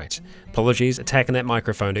 Okay, alright. Apologies, attacking that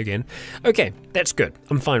microphone again. Okay, that's good.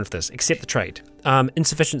 I'm fine with this. Accept the trade.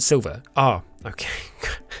 Insufficient silver. Oh, okay.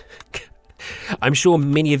 I'm sure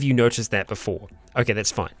many of you noticed that before. Okay,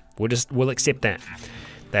 that's fine. We'll accept that.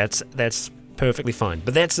 That's perfectly fine.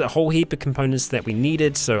 But that's a whole heap of components that we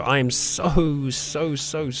needed, so I am so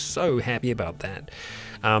happy about that.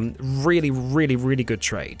 Really good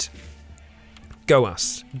trade. Go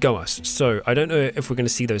us. So I don't know if we're going to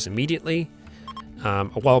see those immediately. A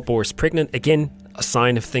wild boar is pregnant. Again, a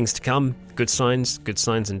sign of things to come. Good signs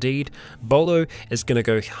indeed. Bolo is going to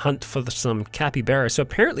go hunt for some capybara. So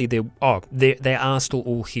apparently they are still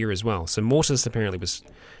all here as well. So Mortis apparently was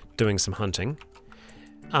doing some hunting.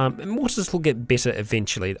 And Mortis will get better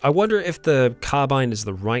eventually. I wonder if the carbine is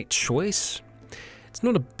the right choice. It's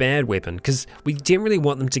not a bad weapon because we didn't really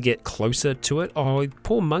want them to get closer to it. Oh,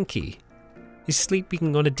 poor monkey. He's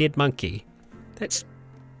sleeping on a dead monkey. That's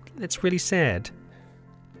really sad.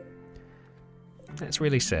 That's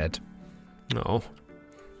really sad. Oh.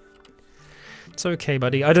 It's okay,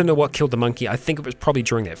 buddy. I don't know what killed the monkey. I think it was probably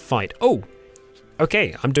during that fight. Oh!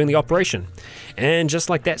 Okay, I'm doing the operation. And just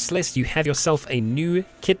like that, Celeste, you have yourself a new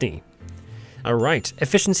kidney. Alright.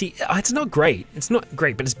 Efficiency. It's not great. It's not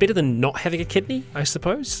great, but it's better than not having a kidney, I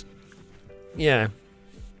suppose. Yeah.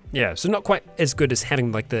 Yeah, so not quite as good as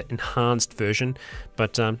having like the enhanced version,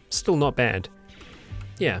 but still not bad.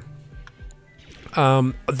 Yeah.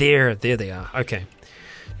 There they are. Okay.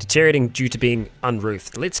 Deteriorating due to being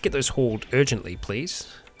unroofed. Let's get those hauled urgently,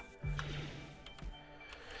 please.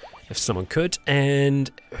 If someone could.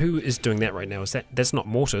 And who is doing that right now? That's not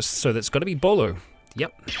Mortis, so that's got to be Bolo.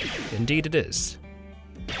 Yep, indeed it is.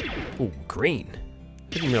 Ooh, green.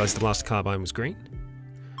 Didn't realize the last carbine was green.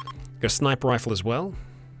 Got a sniper rifle as well.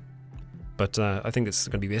 but I think this is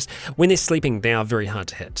going to be best. When they're sleeping, they are very hard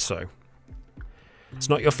to hit, so it's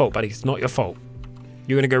not your fault, buddy. It's not your fault.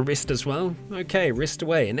 You're going to go rest as well? Okay, rest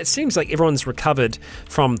away. And it seems like everyone's recovered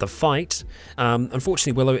from the fight.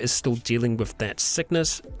 Unfortunately, Willow is still dealing with that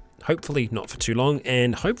sickness. Hopefully not for too long,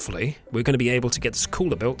 and hopefully we're going to be able to get this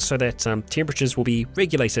cooler built so that temperatures will be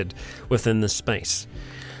regulated within this space.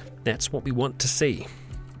 That's what we want to see.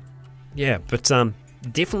 Yeah, but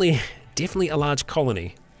definitely a large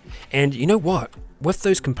colony. And you know what? With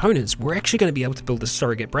those components, we're actually going to be able to build a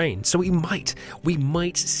surrogate brain. So we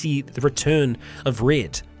might see the return of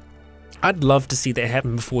Red. I'd love to see that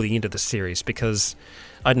happen before the end of the series because,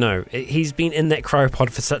 I don't know, he's been in that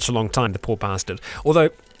cryopod for such a long time, the poor bastard.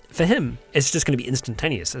 Although, for him, it's just going to be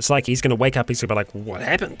instantaneous. It's like he's going to wake up, he's going to be like, what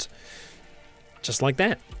happened? Just like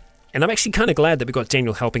that. And I'm actually kind of glad that we got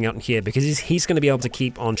Daniel helping out in here because he's going to be able to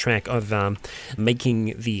keep on track of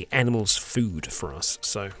making the animals food for us.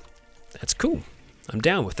 So, that's cool. I'm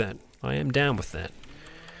down with that. I am down with that.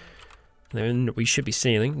 Then we should be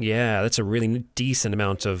seeing, yeah, that's a really decent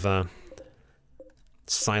amount of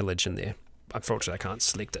silage in there. Unfortunately, I can't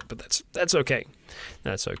select it, but that's okay.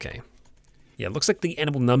 That's okay. Yeah, it looks like the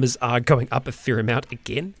animal numbers are going up a fair amount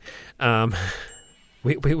again.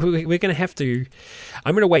 We're going to have to...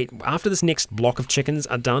 I'm going to wait. After this next block of chickens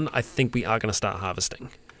are done, I think we are going to start harvesting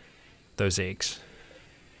those eggs.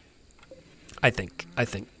 I think.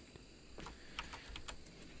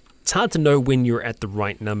 It's hard to know when you're at the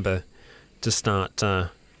right number to start,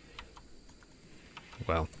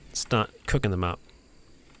 start cooking them up.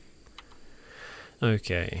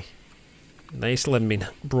 Okay. They still haven't been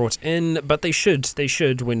brought in, but they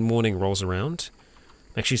should when morning rolls around.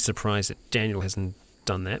 I'm actually surprised that Daniel hasn't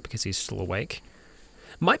done that because he's still awake.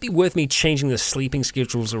 Might be worth me changing the sleeping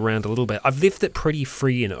schedules around a little bit. I've left it pretty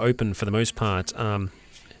free and open for the most part. I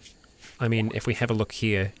mean, if we have a look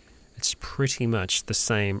here, it's pretty much the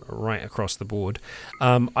same right across the board.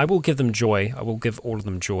 I will give them joy. I will give all of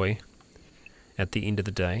them joy at the end of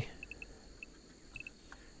the day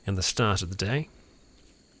and the start of the day.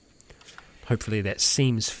 Hopefully that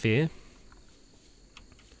seems fair.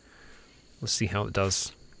 We'll see how it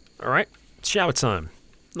does. Alright, shower time.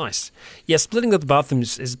 Nice. Yeah, splitting up the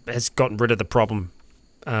bathrooms has gotten rid of the problem.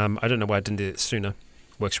 I don't know why I didn't do it sooner.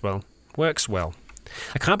 Works well. Works well.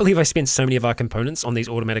 I can't believe I spent so many of our components on these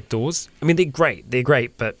automatic doors. I mean, they're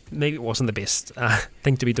great, but maybe it wasn't the best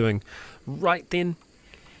thing to be doing right then.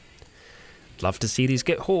 Love to see these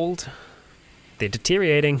get hauled. They're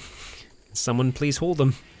deteriorating. Someone please haul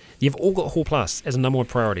them. You've all got Haul Plus as a number one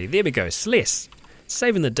priority. There we go. Celeste,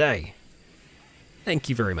 saving the day. Thank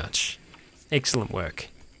you very much. Excellent work.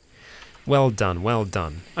 Well done, well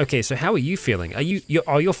done. Okay, so how are you feeling?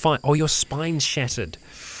 You're fine. Oh, your spine's shattered.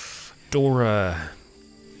 Dora.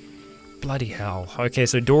 Bloody hell. Okay,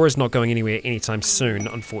 so Dora's not going anywhere anytime soon,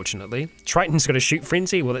 unfortunately. Triton's got a shoot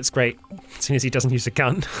frenzy. Well, that's great, as soon as he doesn't use a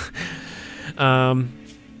gun.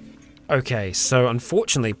 Okay, so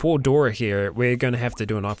unfortunately, poor Dora here, we're going to have to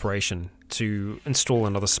do an operation to install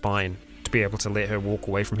another spine to be able to let her walk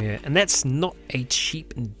away from here. And that's not a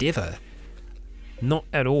cheap endeavor. Not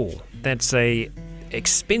at all. That's a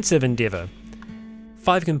expensive endeavor.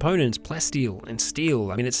 5 components, plasteel and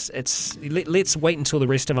steel. I mean, let's wait until the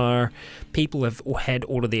rest of our people have had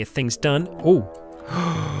all of their things done. Oh.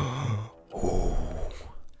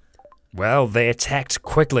 Well, they attacked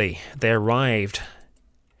quickly. They arrived.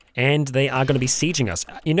 And they are going to be sieging us.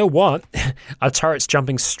 You know what? Our turret's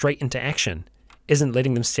jumping straight into action. Isn't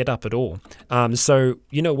letting them set up at all. So,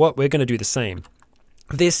 you know what? We're going to do the same.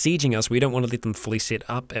 If they're sieging us, we don't want to let them fully set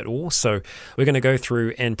up at all. So, we're going to go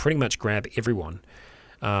through and pretty much grab everyone.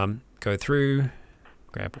 Go through,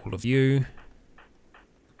 grab all of you.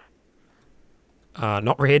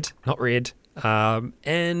 Not red.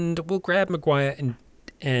 And we'll grab Maguire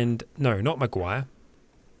and no, not Maguire.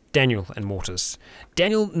 Daniel and Mortis.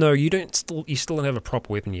 Daniel, no, you still don't have a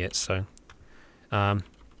proper weapon yet, so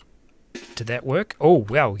did that work? Oh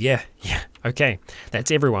well, yeah, okay,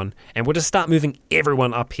 that's everyone, and we'll just start moving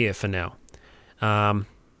everyone up here for now.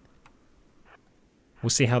 We'll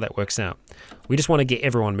see how that works out. We just want to get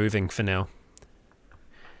everyone moving for now.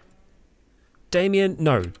 Damien,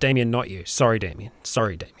 no, Damien, not you. Sorry, Damien.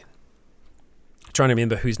 I'm trying to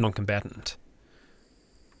remember who's non-combatant.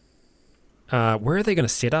 Where are they going to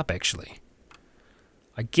set up, actually?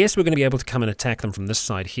 I guess we're going to be able to come and attack them from this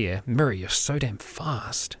side here. Mirror, you're so damn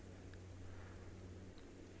fast.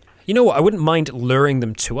 You know what? I wouldn't mind luring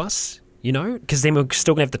them to us, you know? Because then we're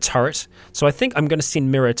still going to have the turret. So I think I'm going to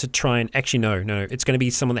send Mirror to try and... Actually, no. It's going to be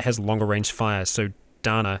someone that has longer range fire. So,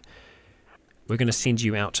 Dana, we're going to send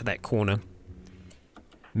you out to that corner.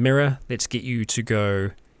 Mirror, let's get you to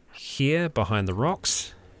go here behind the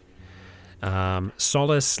rocks.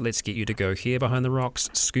 Solace, let's get you to go here behind the rocks.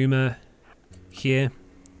 Skooma, here.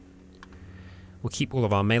 We'll keep all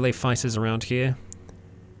of our melee fighters around here.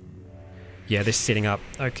 Yeah, they're setting up.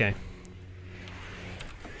 Okay.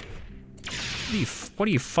 What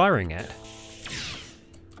are you firing at?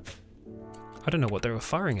 I don't know what they were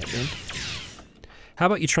firing at then. How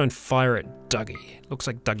about you try and fire at Dougie? Looks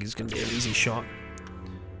like Dougie's going to be an easy shot.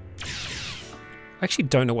 I actually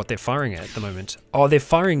don't know what they're firing at the moment. Oh, they're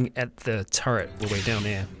firing at the turret all the way down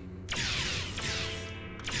there.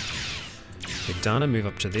 Okay, Dana, move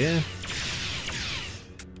up to there.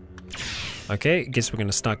 Okay, guess we're going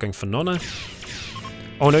to start going for Nonna.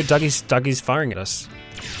 Oh no, Dougie's firing at us.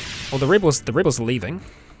 Oh, the rebels are leaving.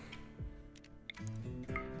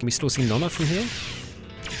 Can we still see Nonna from here?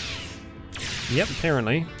 Yep,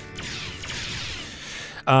 apparently.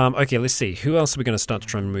 Okay, let's see. Who else are we going to start to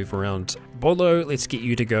try and move around? Bolo, let's get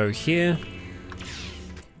you to go here.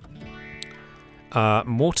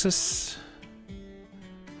 Mortis.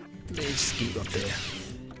 Let's get you up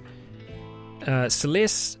there.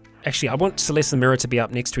 Celeste. Actually, I want Celeste and Mirror to be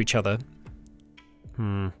up next to each other.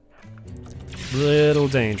 Little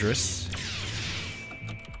dangerous.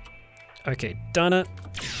 Okay, Dana.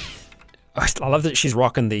 I love that she's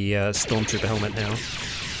rocking the Stormtrooper helmet now.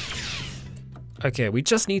 Okay, we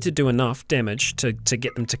just need to do enough damage to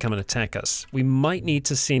get them to come and attack us. We might need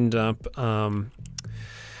to send up,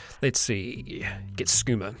 let's see, get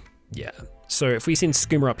Skooma. Yeah, so if we send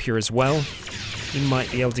Skooma up here as well, we might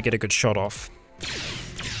be able to get a good shot off.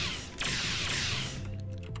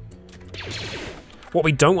 What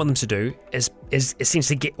we don't want them to do is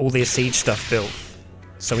essentially get all their siege stuff built.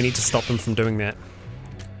 So we need to stop them from doing that.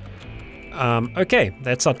 Okay,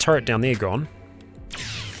 that's our turret down there gone.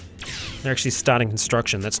 They're actually starting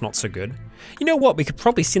construction, that's not so good. You know what, we could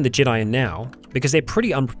probably send the Jedi in now, because they're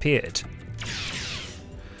pretty unprepared.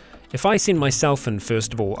 If I send myself in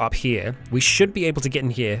first of all up here, we should be able to get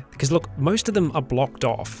in here, because look, most of them are blocked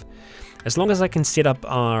off. As long as I can set up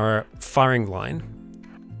our firing line,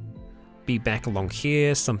 be back along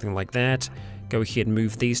here, something like that. Go ahead and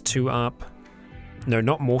move these two up. No,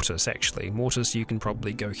 not Mortis actually. Mortis, you can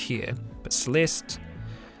probably go here. But Celeste,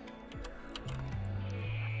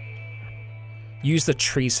 use the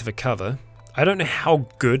trees for cover. I don't know how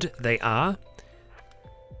good they are.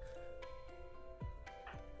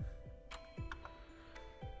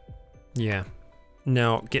 Yeah.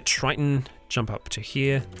 Now get Triton, jump up to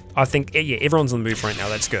here. I think, yeah, everyone's on the move right now.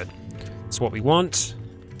 That's good. That's what we want.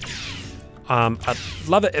 I'd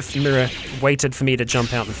love it if Mirror waited for me to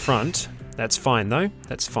jump out in front. That's fine though,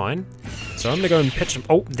 that's fine. So I'm gonna go and pitch them.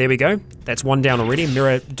 Oh, there we go. That's one down already,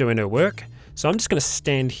 Mirror doing her work. So I'm just gonna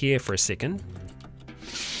stand here for a second.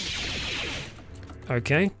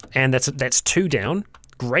 Okay, and that's two down.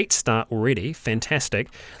 Great start already, fantastic.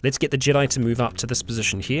 Let's get the Jedi to move up to this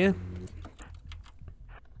position here.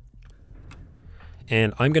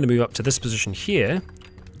 And I'm gonna move up to this position here.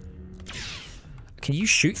 Can you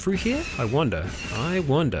shoot through here? I wonder.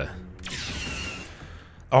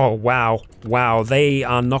 Oh, wow. Wow, they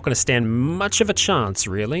are not going to stand much of a chance,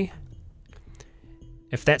 really.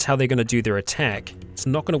 If that's how they're going to do their attack, it's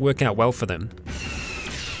not going to work out well for them.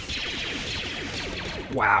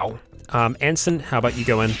 Wow. Anson, how about you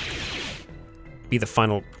go in? Be the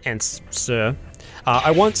final answer.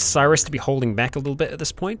 I want Cyrus to be holding back a little bit at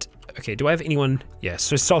this point. Okay, do I have anyone? Yeah,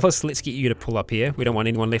 so Solace, let's get you to pull up here. We don't want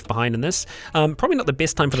anyone left behind in this. Probably not the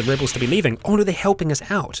best time for the rebels to be leaving. Oh no, they're helping us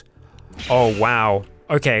out. Oh wow.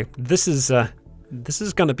 Okay, this is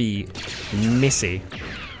gonna be messy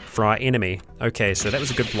for our enemy. Okay, so that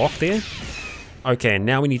was a good block there. Okay,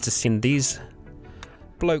 now we need to send these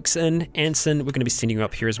blokes in. Anson, we're gonna be sending you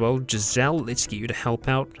up here as well. Giselle, let's get you to help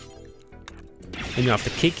out. Then you're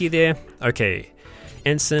after Kiki there. Okay.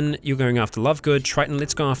 Anson, you're going after Lovegood. Triton,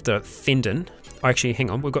 let's go after Fendon. Oh, actually, hang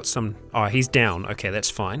on, we've got some... Oh, he's down. Okay, that's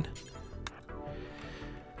fine.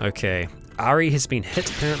 Okay, Ari has been hit,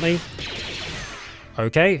 apparently.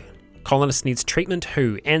 Okay, Colonist needs treatment.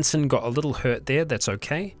 Who? Anson got a little hurt there, that's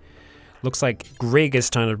okay. Looks like Greg is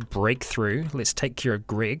trying to break through. Let's take care of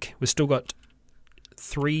Greg. We've still got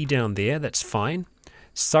 3 down there, that's fine.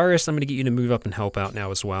 Cyrus, I'm going to get you to move up and help out now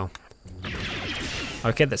as well.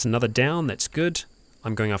 Okay, that's another down, that's good.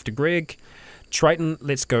 I'm going after Greg. Triton,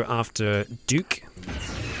 let's go after Duke.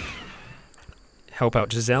 Help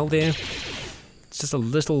out Giselle there. It's just a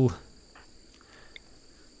little...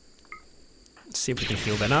 Let's see if we can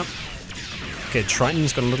heal that up. Okay,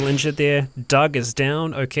 Triton's got a little injured there. Doug is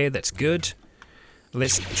down. Okay, that's good.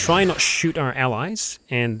 Let's try not shoot our allies.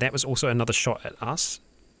 And that was also another shot at us.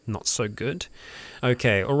 Not so good.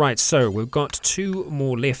 Okay, alright, so we've got 2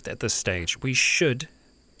 more left at this stage. We should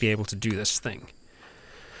be able to do this thing.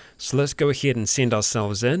 So let's go ahead and send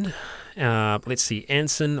ourselves in. Let's see,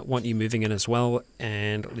 Anson, want you moving in as well,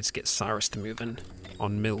 and let's get Cyrus to move in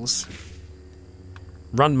on Mills.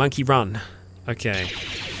 Run, monkey, run. Okay.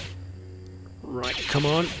 Right, come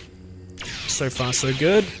on. So far, so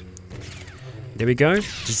good. There we go.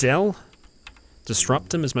 Giselle,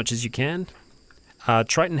 disrupt him as much as you can.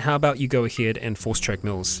 Triton, how about you go ahead and force choke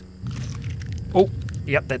Mills? Oh,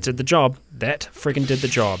 yep, that did the job. That friggin' did the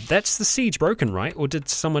job. That's the siege broken, right? Or did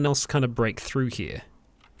someone else kind of break through here?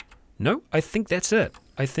 No, I think that's it.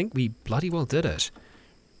 I think we bloody well did it.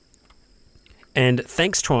 And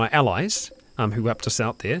thanks to our allies, who helped us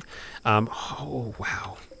out there. Oh,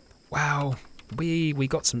 wow. Wow. We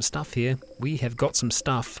got some stuff here. We have got some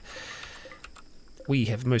stuff. We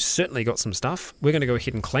have most certainly got some stuff. We're going to go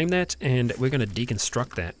ahead and claim that, and we're going to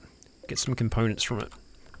deconstruct that. Get some components from it.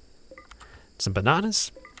 Some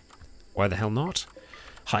bananas. Why the hell not?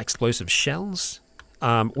 High explosive shells.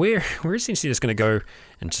 We're essentially just going to go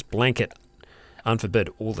and just blanket unforbid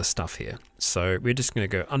all the stuff here. So we're just going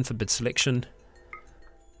to go unforbid selection.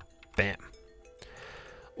 Bam.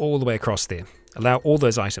 All the way across there. Allow all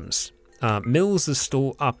those items. Mills is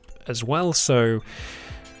still up as well, so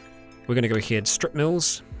we're going to go ahead, strip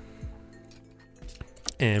Mills,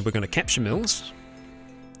 and we're going to capture Mills.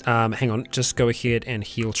 Hang on, just go ahead and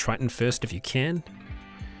heal Triton first if you can.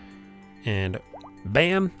 And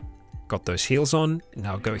bam, got those heals on.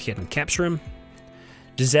 Now go ahead and capture him.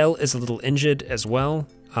 Giselle is a little injured as well.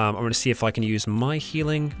 I'm going to see if I can use my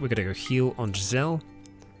healing. We're going to go heal on Giselle.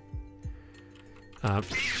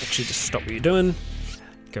 Actually, just stop what you're doing.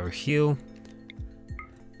 Go heal.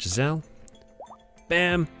 Giselle.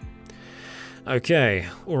 Bam. Okay,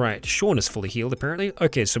 alright. Sean is fully healed, apparently.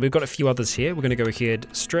 Okay, so we've got a few others here. We're going to go ahead,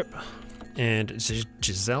 strip. And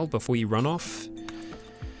Giselle, before you run off.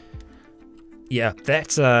 Yeah,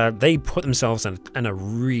 that's, they put themselves in a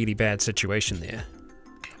really bad situation there.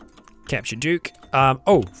 Capture Duke.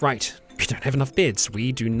 Oh, right. We don't have enough beds.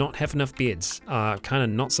 We do not have enough beds. Kind of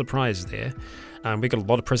not surprised there. We got a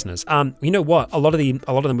lot of prisoners. You know what? A lot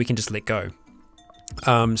of them we can just let go.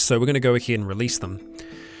 So we're going to go ahead and release them.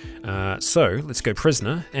 So let's go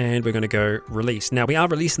prisoner, and we're going to go release. Now we are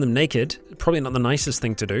releasing them naked. Probably not the nicest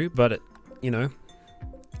thing to do, but you know,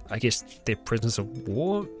 I guess they're prisoners of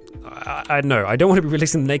war. I don't know. I don't want to be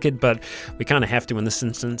releasing them naked, but we kind of have to in this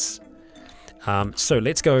instance. So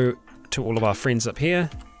let's go to all of our friends up here.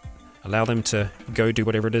 Allow them to go do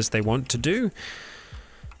whatever it is they want to do.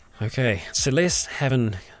 Okay, Celeste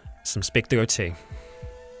having some spectacle tea.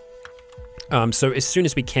 So as soon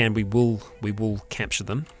as we can, we will capture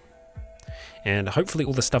them, and hopefully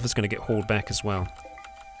all the stuff is going to get hauled back as well.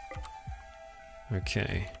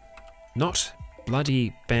 Okay, not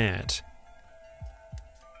bloody bad.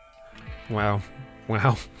 Wow,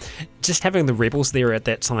 wow. Just having the rebels there at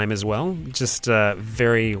that time as well, just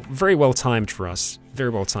very well timed for us. Very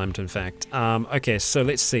well timed, in fact. Okay, so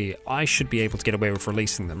let's see. I should be able to get away with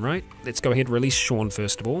releasing them, right? Let's go ahead and release Sean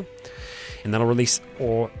first of all, and then I'll release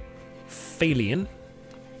Orphelion.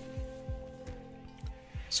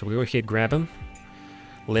 So we go ahead, grab him,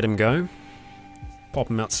 let him go, pop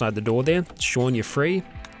him outside the door there. Sean, you're free.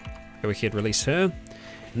 Go ahead, release her.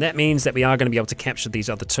 And that means that we are going to be able to capture these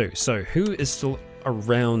other two. So who is still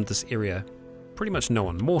around this area? Pretty much no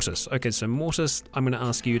one. Mortis. Okay, so Mortis, I'm going to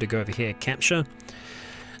ask you to go over here, capture.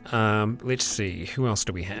 Let's see, who else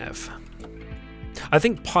do we have? I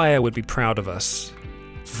think Pyre would be proud of us.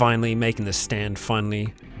 Finally making this stand,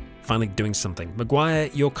 finally doing something. Maguire,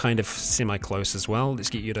 you're kind of semi-close as well. Let's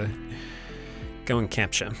get you to go and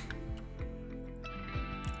capture.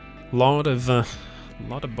 Lot of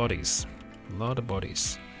bodies. A lot of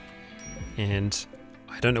bodies. And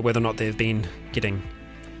I don't know whether or not they've been getting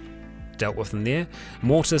dealt with in there.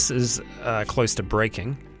 Mortis is close to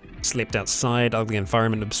breaking. Slept outside, ugly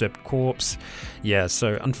environment, usurped corpse. Yeah,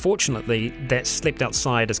 so unfortunately that slept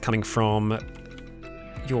outside is coming from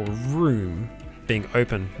your room being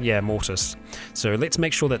open. Yeah, Mortis. So let's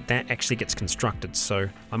make sure that that actually gets constructed. So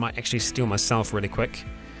I might actually steal myself really quick.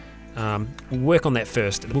 We'll work on that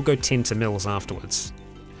first. We'll go tend to Mills afterwards.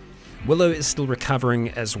 Willow is still recovering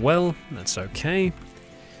as well. That's okay.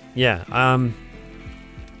 Yeah,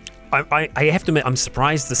 I have to admit, I'm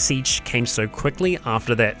surprised the siege came so quickly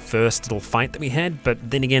after that first little fight that we had, but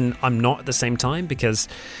then again, I'm not at the same time because,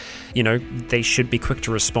 you know, they should be quick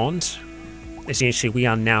to respond. Essentially, we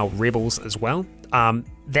are now rebels as well.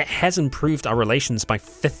 That has improved our relations by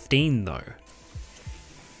 15, though.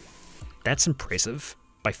 That's impressive.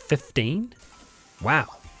 By 15? Wow.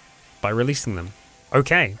 By releasing them.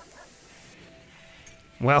 Okay.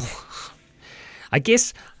 Well, I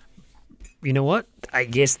guess, you know what? I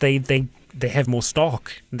guess they have more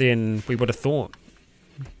stock than we would have thought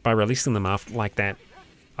by releasing them after like that.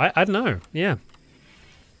 I don't know. Yeah.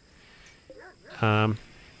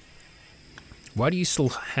 Why do you still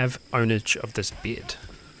have ownage of this bed?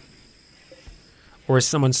 Or is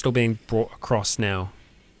someone still being brought across now?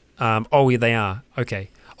 Oh, yeah, they are. Okay.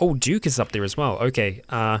 Oh, Duke is up there as well. Okay.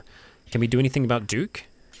 Can we do anything about Duke?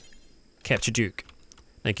 Capture Duke.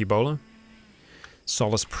 Thank you, Bowler.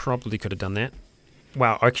 Solace probably could have done that.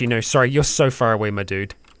 Wow, okay, no, sorry, you're so far away, my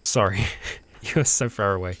dude. Sorry. You're so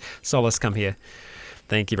far away. Solace, come here.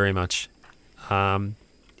 Thank you very much.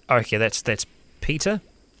 Okay, that's Peter.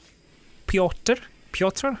 Piotr.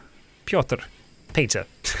 Peter.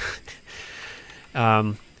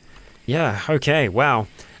 Yeah, okay, wow.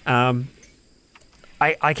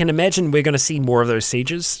 I can imagine we're going to see more of those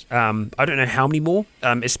sieges. I don't know how many more,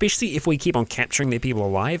 especially if we keep on capturing their people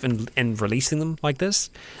alive and releasing them like this.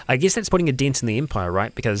 I guess that's putting a dent in the Empire,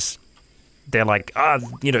 right? Because they're like,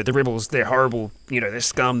 you know, the rebels, they're horrible, you know, they're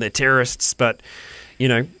scum, they're terrorists, but, you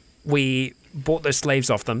know, we bought those slaves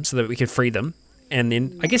off them so that we could free them. And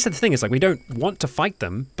then I guess the thing is, like, we don't want to fight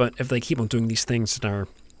them, but if they keep on doing these things that are,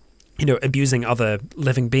 you know, abusing other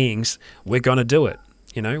living beings, we're going to do it.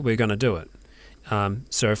 You know, we're going to do it.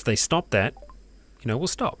 So if they stop that, you know, we'll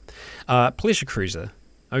stop. Pleasure Cruiser.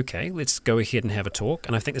 Okay, let's go ahead and have a talk.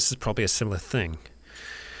 And I think this is probably a similar thing.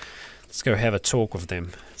 Let's go have a talk with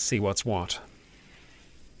them. See what's what.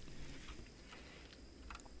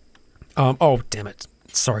 Oh, damn it.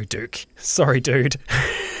 Sorry, Duke. Sorry, dude.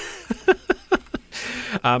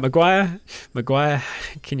 Maguire,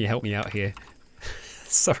 can you help me out here?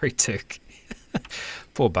 Sorry, Duke.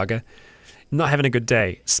 Poor bugger. Not having a good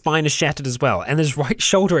day. Spine is shattered as well, and his right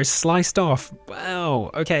shoulder is sliced off.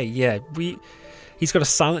 Wow. Okay, yeah. He's got a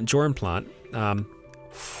silent jaw implant.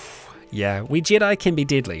 Yeah, we Jedi can be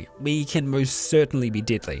deadly. We can most certainly be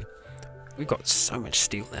deadly. We've got so much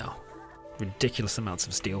steel now. Ridiculous amounts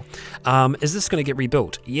of steel. Is this going to get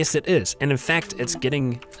rebuilt? Yes, it is. And in fact, it's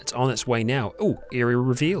on its way now. Oh, area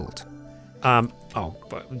revealed. Oh,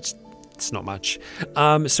 but it's not much.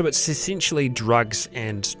 So it's essentially drugs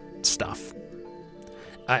and stuff.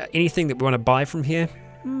 Anything that we want to buy from here?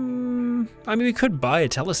 I mean, we could buy a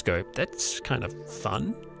telescope. That's kind of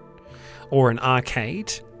fun. Or an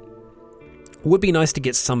arcade. Would be nice to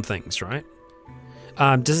get some things, right?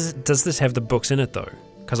 Does this have the books in it, though?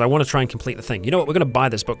 Because I want to try and complete the thing. You know what? We're going to buy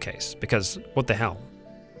this bookcase. Because, what the hell?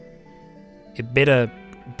 It better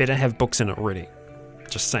have books in it already.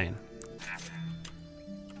 Just saying.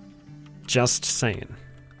 Just saying.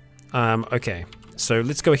 Okay. So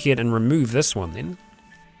let's go ahead and remove this one then.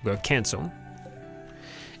 We'll go cancel.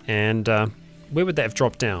 And where would that have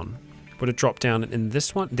dropped down? Would it drop down in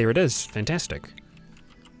this one? There it is. Fantastic.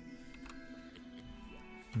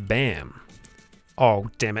 Bam. Oh,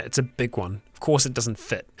 damn it. It's a big one. Of course it doesn't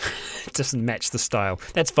fit. It doesn't match the style.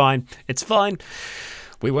 That's fine. It's fine.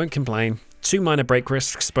 We won't complain. 2 minor break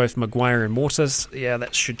risks, both Maguire and Mortis. Yeah,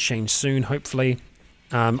 that should change soon, hopefully.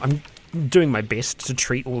 I'm doing my best to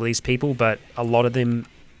treat all these people, but a lot of them,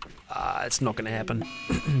 it's not going to happen.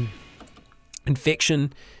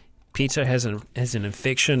 Infection. Peter has an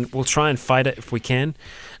infection. We'll try and fight it if we can.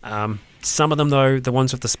 Some of them, though, the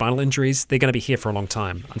ones with the spinal injuries, they're going to be here for a long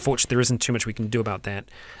time. Unfortunately, there isn't too much we can do about that.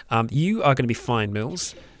 You are going to be fine,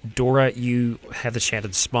 Mills. Dora, you have the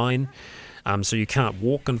shattered spine, so you can't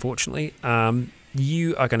walk, unfortunately.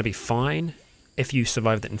 You are going to be fine if you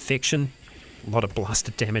survive the infection. A lot of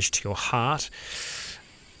blasted damage to your heart.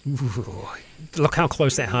 Ooh, look how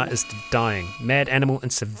close that heart is to dying. Mad animal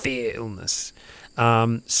and severe illness.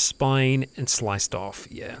 Spine and sliced off,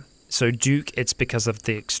 yeah. So Duke, it's because of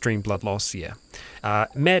the extreme blood loss, yeah.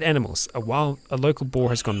 Mad animals. A local boar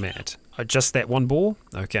has gone mad. Just that one boar?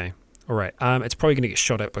 Okay. Alright, it's probably going to get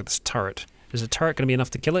shot at by this turret. Is a turret going to be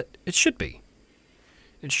enough to kill it? It should be.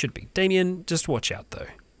 It should be. Damien, just watch out, though.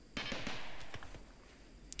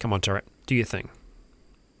 Come on, turret. Do your thing.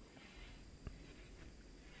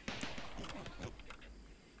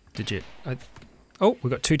 Did you... oh,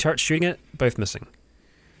 we've got 2 turrets shooting it. Both missing.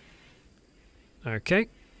 Okay.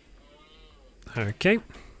 Okay.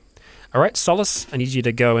 Alright, Solace, I need you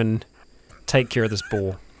to go and take care of this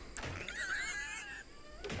boar.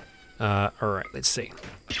 Alright, let's see.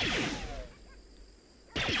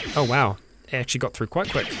 Oh, wow. It actually got through quite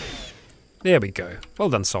quick. There we go. Well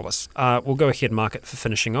done, Solace. We'll go ahead and mark it for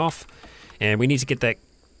finishing off. And we need to get that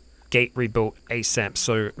gate rebuilt ASAP.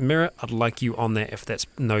 So, Mirror, I'd like you on there if that's...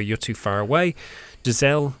 No, you're too far away.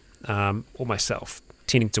 Giselle, or myself.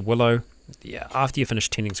 Tending to Willow. Yeah, after you finish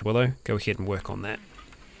tending to Willow, go ahead and work on that.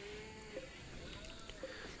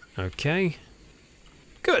 Okay.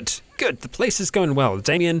 Good, good. The place is going well.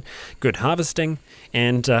 Damien, good harvesting.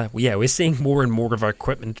 And yeah, we're seeing more and more of our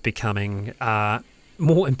equipment becoming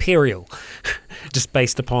more imperial. Just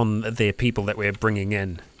based upon the people that we're bringing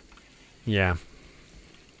in. Yeah.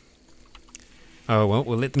 Oh, well,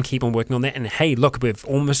 we'll let them keep on working on that. And hey, look, we've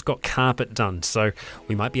almost got carpet done. So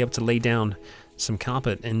we might be able to lay down some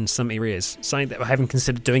carpet in some areas. Something that I haven't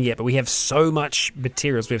considered doing yet, but we have so much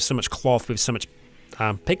materials. We have so much cloth. We have so much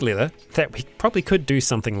pig leather that we probably could do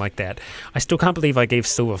something like that. I still can't believe I gave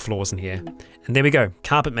silver floors in here. And there we go.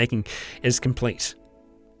 Carpet making is complete.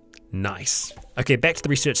 Nice. Okay, back to the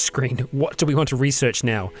research screen. What do we want to research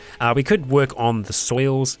now? We could work on the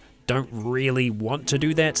soils. Don't really want to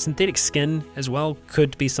do that. Synthetic skin as well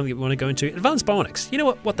could be something we want to go into. Advanced bionics. You know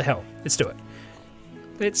what? What the hell? Let's do it.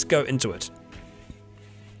 Let's go into it.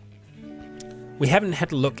 We haven't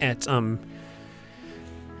had a look at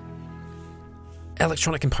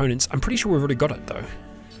electronic components. I'm pretty sure we've already got it though.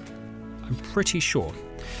 I'm pretty sure.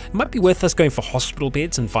 It might be worth us going for hospital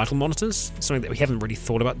beds and vital monitors, something that we haven't really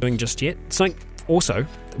thought about doing just yet. Something also,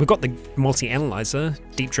 we've got the multi-analyzer,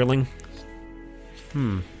 deep drilling.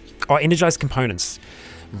 Oh, energized components.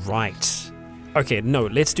 Right. Okay, no,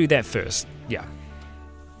 let's do that first. Yeah.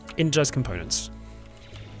 Energized components.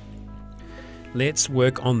 Let's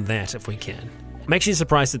work on that if we can. I'm actually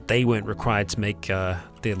surprised that they weren't required to make their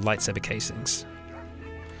lightsaber casings.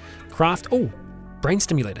 Craft. Oh, brain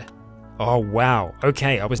stimulator. Oh, wow.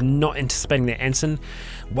 Okay, I was not anticipating that, Anson.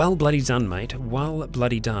 Well bloody done, mate. Well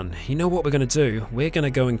bloody done. You know what we're going to do? We're going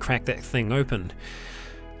to go and crack that thing open.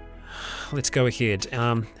 Let's go ahead.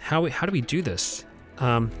 How do we do this?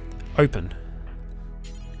 Open.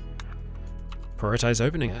 Prioritize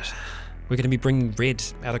opening it. We're going to be bringing Red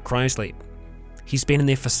out of cryosleep. He's been in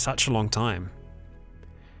there for such a long time.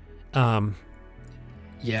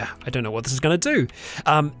 Yeah, I don't know what this is going to do.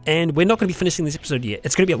 And we're not going to be finishing this episode yet.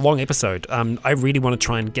 It's going to be a long episode. I really want to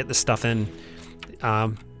try and get this stuff in.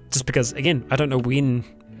 Just because, again, I don't know when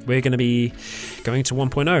we're going to be going to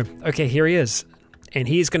 1.0. Okay, here he is. And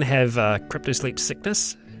he is going to have cryptosleep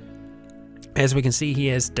sickness. As we can see, he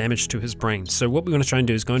has damage to his brain. So what we want to try and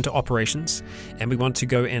do is go into operations, and we want to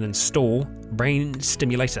go and install brain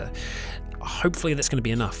stimulator. Hopefully that's going to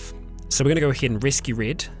be enough. So we're going to go ahead and rescue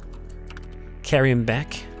Red. Carry him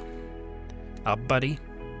back. Our buddy.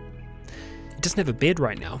 He doesn't have a bed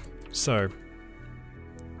right now, so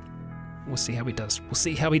we'll see how he does. We'll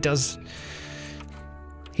see how he does.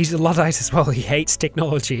 He's a Luddite as well. He hates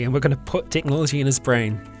technology, and we're going to put technology in his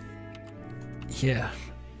brain. Yeah.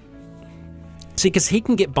 See, because he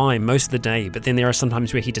can get by most of the day, but then there are some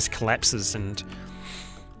times where he just collapses, and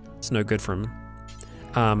it's no good for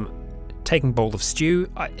him. Taking bowl of stew.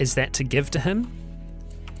 Is that to give to him?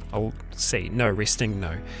 I'll see. No, resting,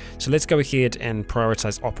 no. So let's go ahead and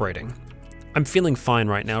prioritize operating. I'm feeling fine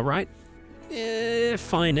right now, right?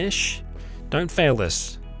 Fine-ish. Don't fail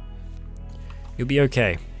this. You'll be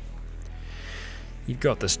okay. You've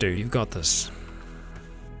got this, dude. You've got this.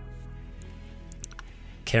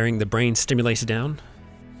 Carrying the brain stimulator down.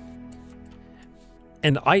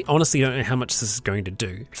 And I honestly don't know how much this is going to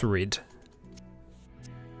do for Red.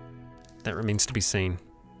 That remains to be seen.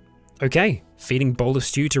 Okay, feeding bowl of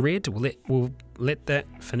stew to Red. We'll let that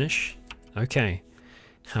finish. Okay,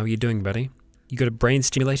 how are you doing, buddy? You got a brain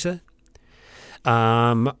stimulator?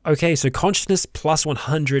 Okay, so consciousness plus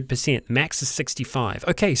 100%. Max is 65.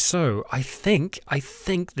 Okay, so I think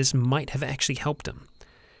this might have actually helped him.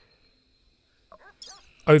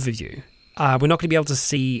 Overview. We're not going to be able to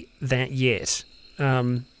see that yet.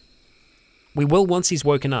 We will once he's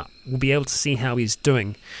woken up. We'll be able to see how he's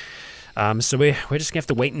doing. So we're just going to have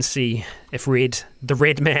to wait and see if Red the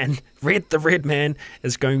Red Man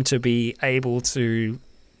is going to be able to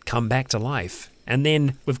come back to life. And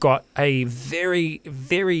then we've got a very,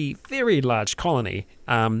 very, very large colony.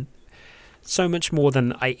 So much more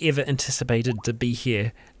than I ever anticipated to be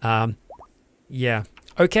here. Yeah.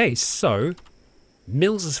 Okay, so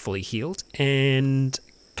Mills is fully healed, and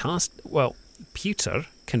Pewter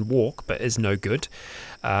can walk but is no good.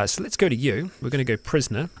 So let's go to you. We're going to go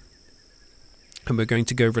prisoner. And we're going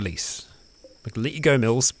to go release. We're going to let you go,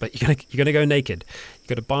 Mills, but you're gonna go naked. You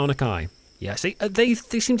got a bionic eye. Yeah, see, they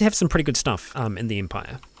seem to have some pretty good stuff in the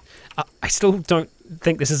Empire. I still don't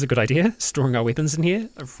think this is a good idea, storing our weapons in here.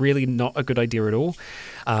 Really not a good idea at all.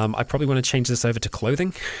 I probably want to change this over to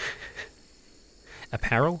clothing.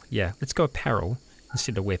 Apparel? Yeah, let's go apparel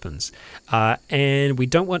instead of weapons. And we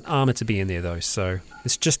don't want armor to be in there, though, so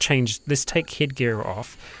let's just change. Let's take headgear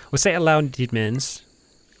off. We'll say allow dead men's.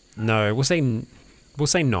 No, we'll say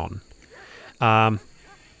none. I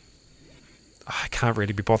can't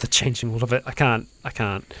really be bothered changing all of it. I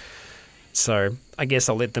can't. So I guess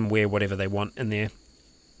I'll let them wear whatever they want in there.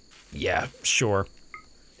 Yeah, sure.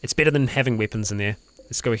 It's better than having weapons in there.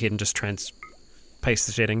 Let's go ahead and just paste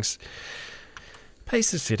the settings.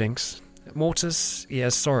 Paste the settings. Mortis, yeah,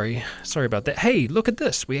 sorry about that. Hey, look at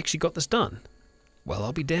this. We actually got this done. Well,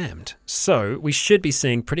 I'll be damned. So we should be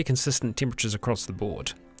seeing pretty consistent temperatures across the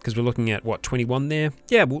board, because we're looking at, what, 21 there?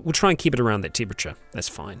 Yeah, we'll try and keep it around that temperature. That's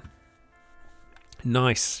fine.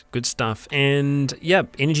 Nice, good stuff. And yeah,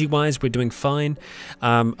 energy-wise, we're doing fine.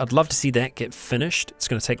 I'd love to see that get finished. It's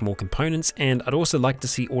going to take more components, and I'd also like to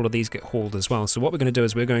see all of these get hauled as well. So what we're going to do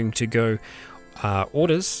is we're going to go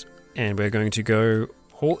orders, and we're going to go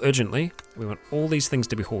haul urgently. We want all these things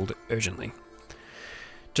to be hauled urgently,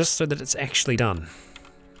 just so that it's actually done.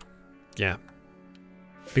 Yeah,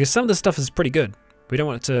 because some of this stuff is pretty good. We don't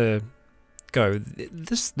want it to go.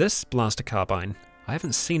 This blaster carbine, I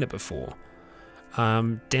haven't seen it before.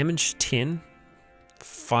 Damage 10,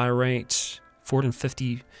 fire rate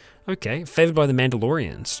 450. Okay, favored by the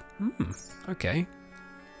Mandalorians. Okay.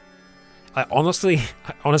 I honestly,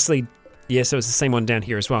 yeah, so it's the same one down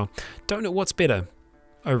here as well. Don't know what's better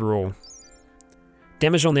overall.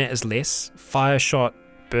 Damage on that is less. Fire shot,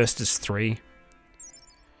 burst is 3.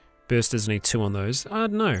 Burst is only 2 on those. I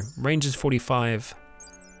don't know. Range is 45.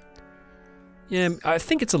 Yeah, I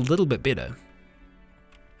think it's a little bit better.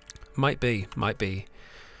 Might be.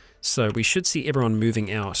 So we should see everyone moving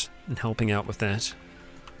out and helping out with that.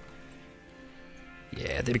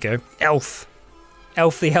 Yeah, there we go. Elf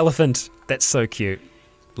the elephant. That's so cute.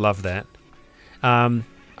 Love that.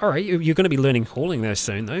 Alright, you're going to be learning hauling those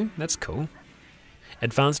soon though. That's cool.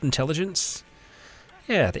 Advanced intelligence.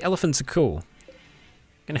 Yeah, the elephants are cool.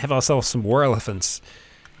 Gonna have ourselves some war elephants.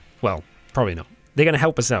 Well, probably not. They're gonna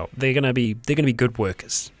help us out. They're gonna be good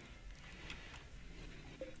workers.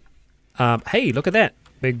 Hey, look at that.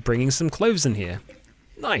 We're bringing some clothes in here.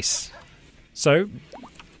 Nice. So,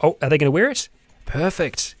 oh, are they going to wear it?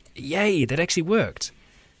 Perfect. Yay, that actually worked.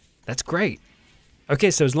 That's great.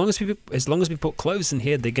 Okay, so as long as we put clothes in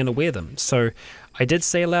here, they're going to wear them. So, I did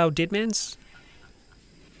say allow deadmans?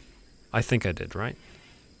 I think I did, right?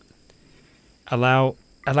 Allow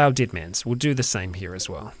deadmans. We'll do the same here as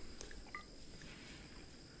well.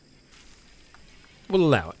 We'll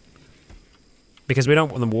allow it, because we don't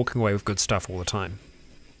want them walking away with good stuff all the time.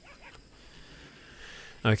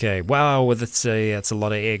 Okay, wow, that's a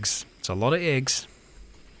lot of eggs. It's a lot of eggs.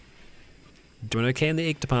 Doing okay in the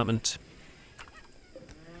egg department.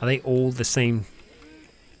 Are they all the same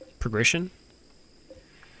progression?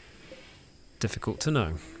 Difficult to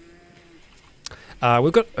know.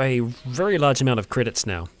 We've got a very large amount of credits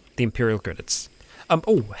now. The Imperial credits.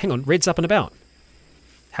 Oh, hang on, Red's up and about.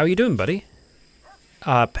 How are you doing, buddy?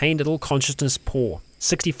 Pain little consciousness poor.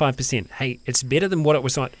 65%. Hey, it's better than what it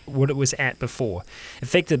was at before.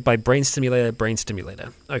 Affected by brain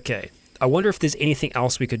stimulator. Okay. I wonder if there's anything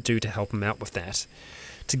else we could do to help him out with that,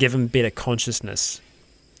 to give him better consciousness.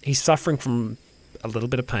 He's suffering from a little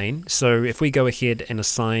bit of pain, so if we go ahead and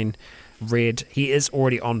assign Red, he is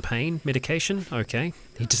already on pain medication. Okay.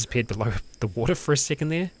 He disappeared below the water for a second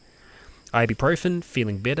there. Ibuprofen,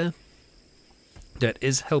 feeling better. That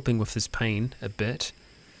is helping with his pain a bit.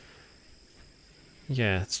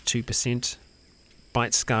 Yeah, it's 2%.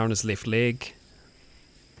 Bite scar on his left leg.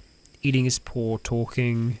 Eating is poor,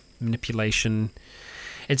 talking, manipulation.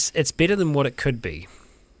 It's better than what it could be.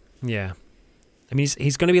 Yeah. I mean,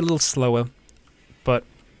 he's going to be a little slower, but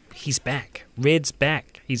he's back. Red's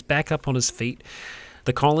back. He's back up on his feet.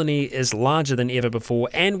 The colony is larger than ever before,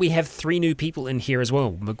 and we have 3 new people in here as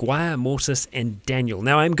well. Maguire, Mortis, and Daniel.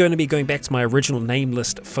 Now, I'm going to be going back to my original name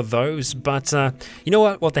list for those, but you know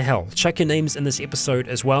what? What the hell? Check your names in this episode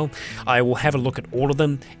as well. I will have a look at all of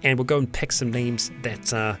them, and we'll go and pick some names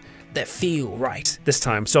that feel right this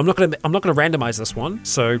time. So I'm not going to randomize this one.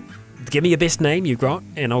 So give me your best name you've got,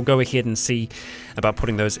 and I'll go ahead and see about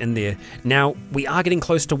putting those in there. Now, we are getting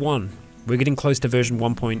close to 1. We're getting close to version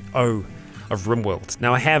 1.0. of RimWorld.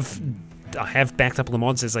 Now I have backed up all the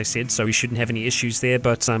mods, as I said, so we shouldn't have any issues there,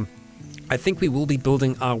 but I think we will be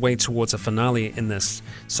building our way towards a finale in this,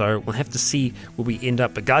 so we'll have to see where we end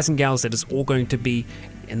up. But guys and gals, that is all going to be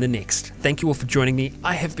in the next. Thank you all for joining me.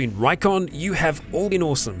 I have been Rycon, you have all been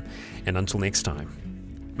awesome, and until next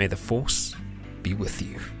time, may the Force be with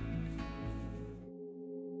you.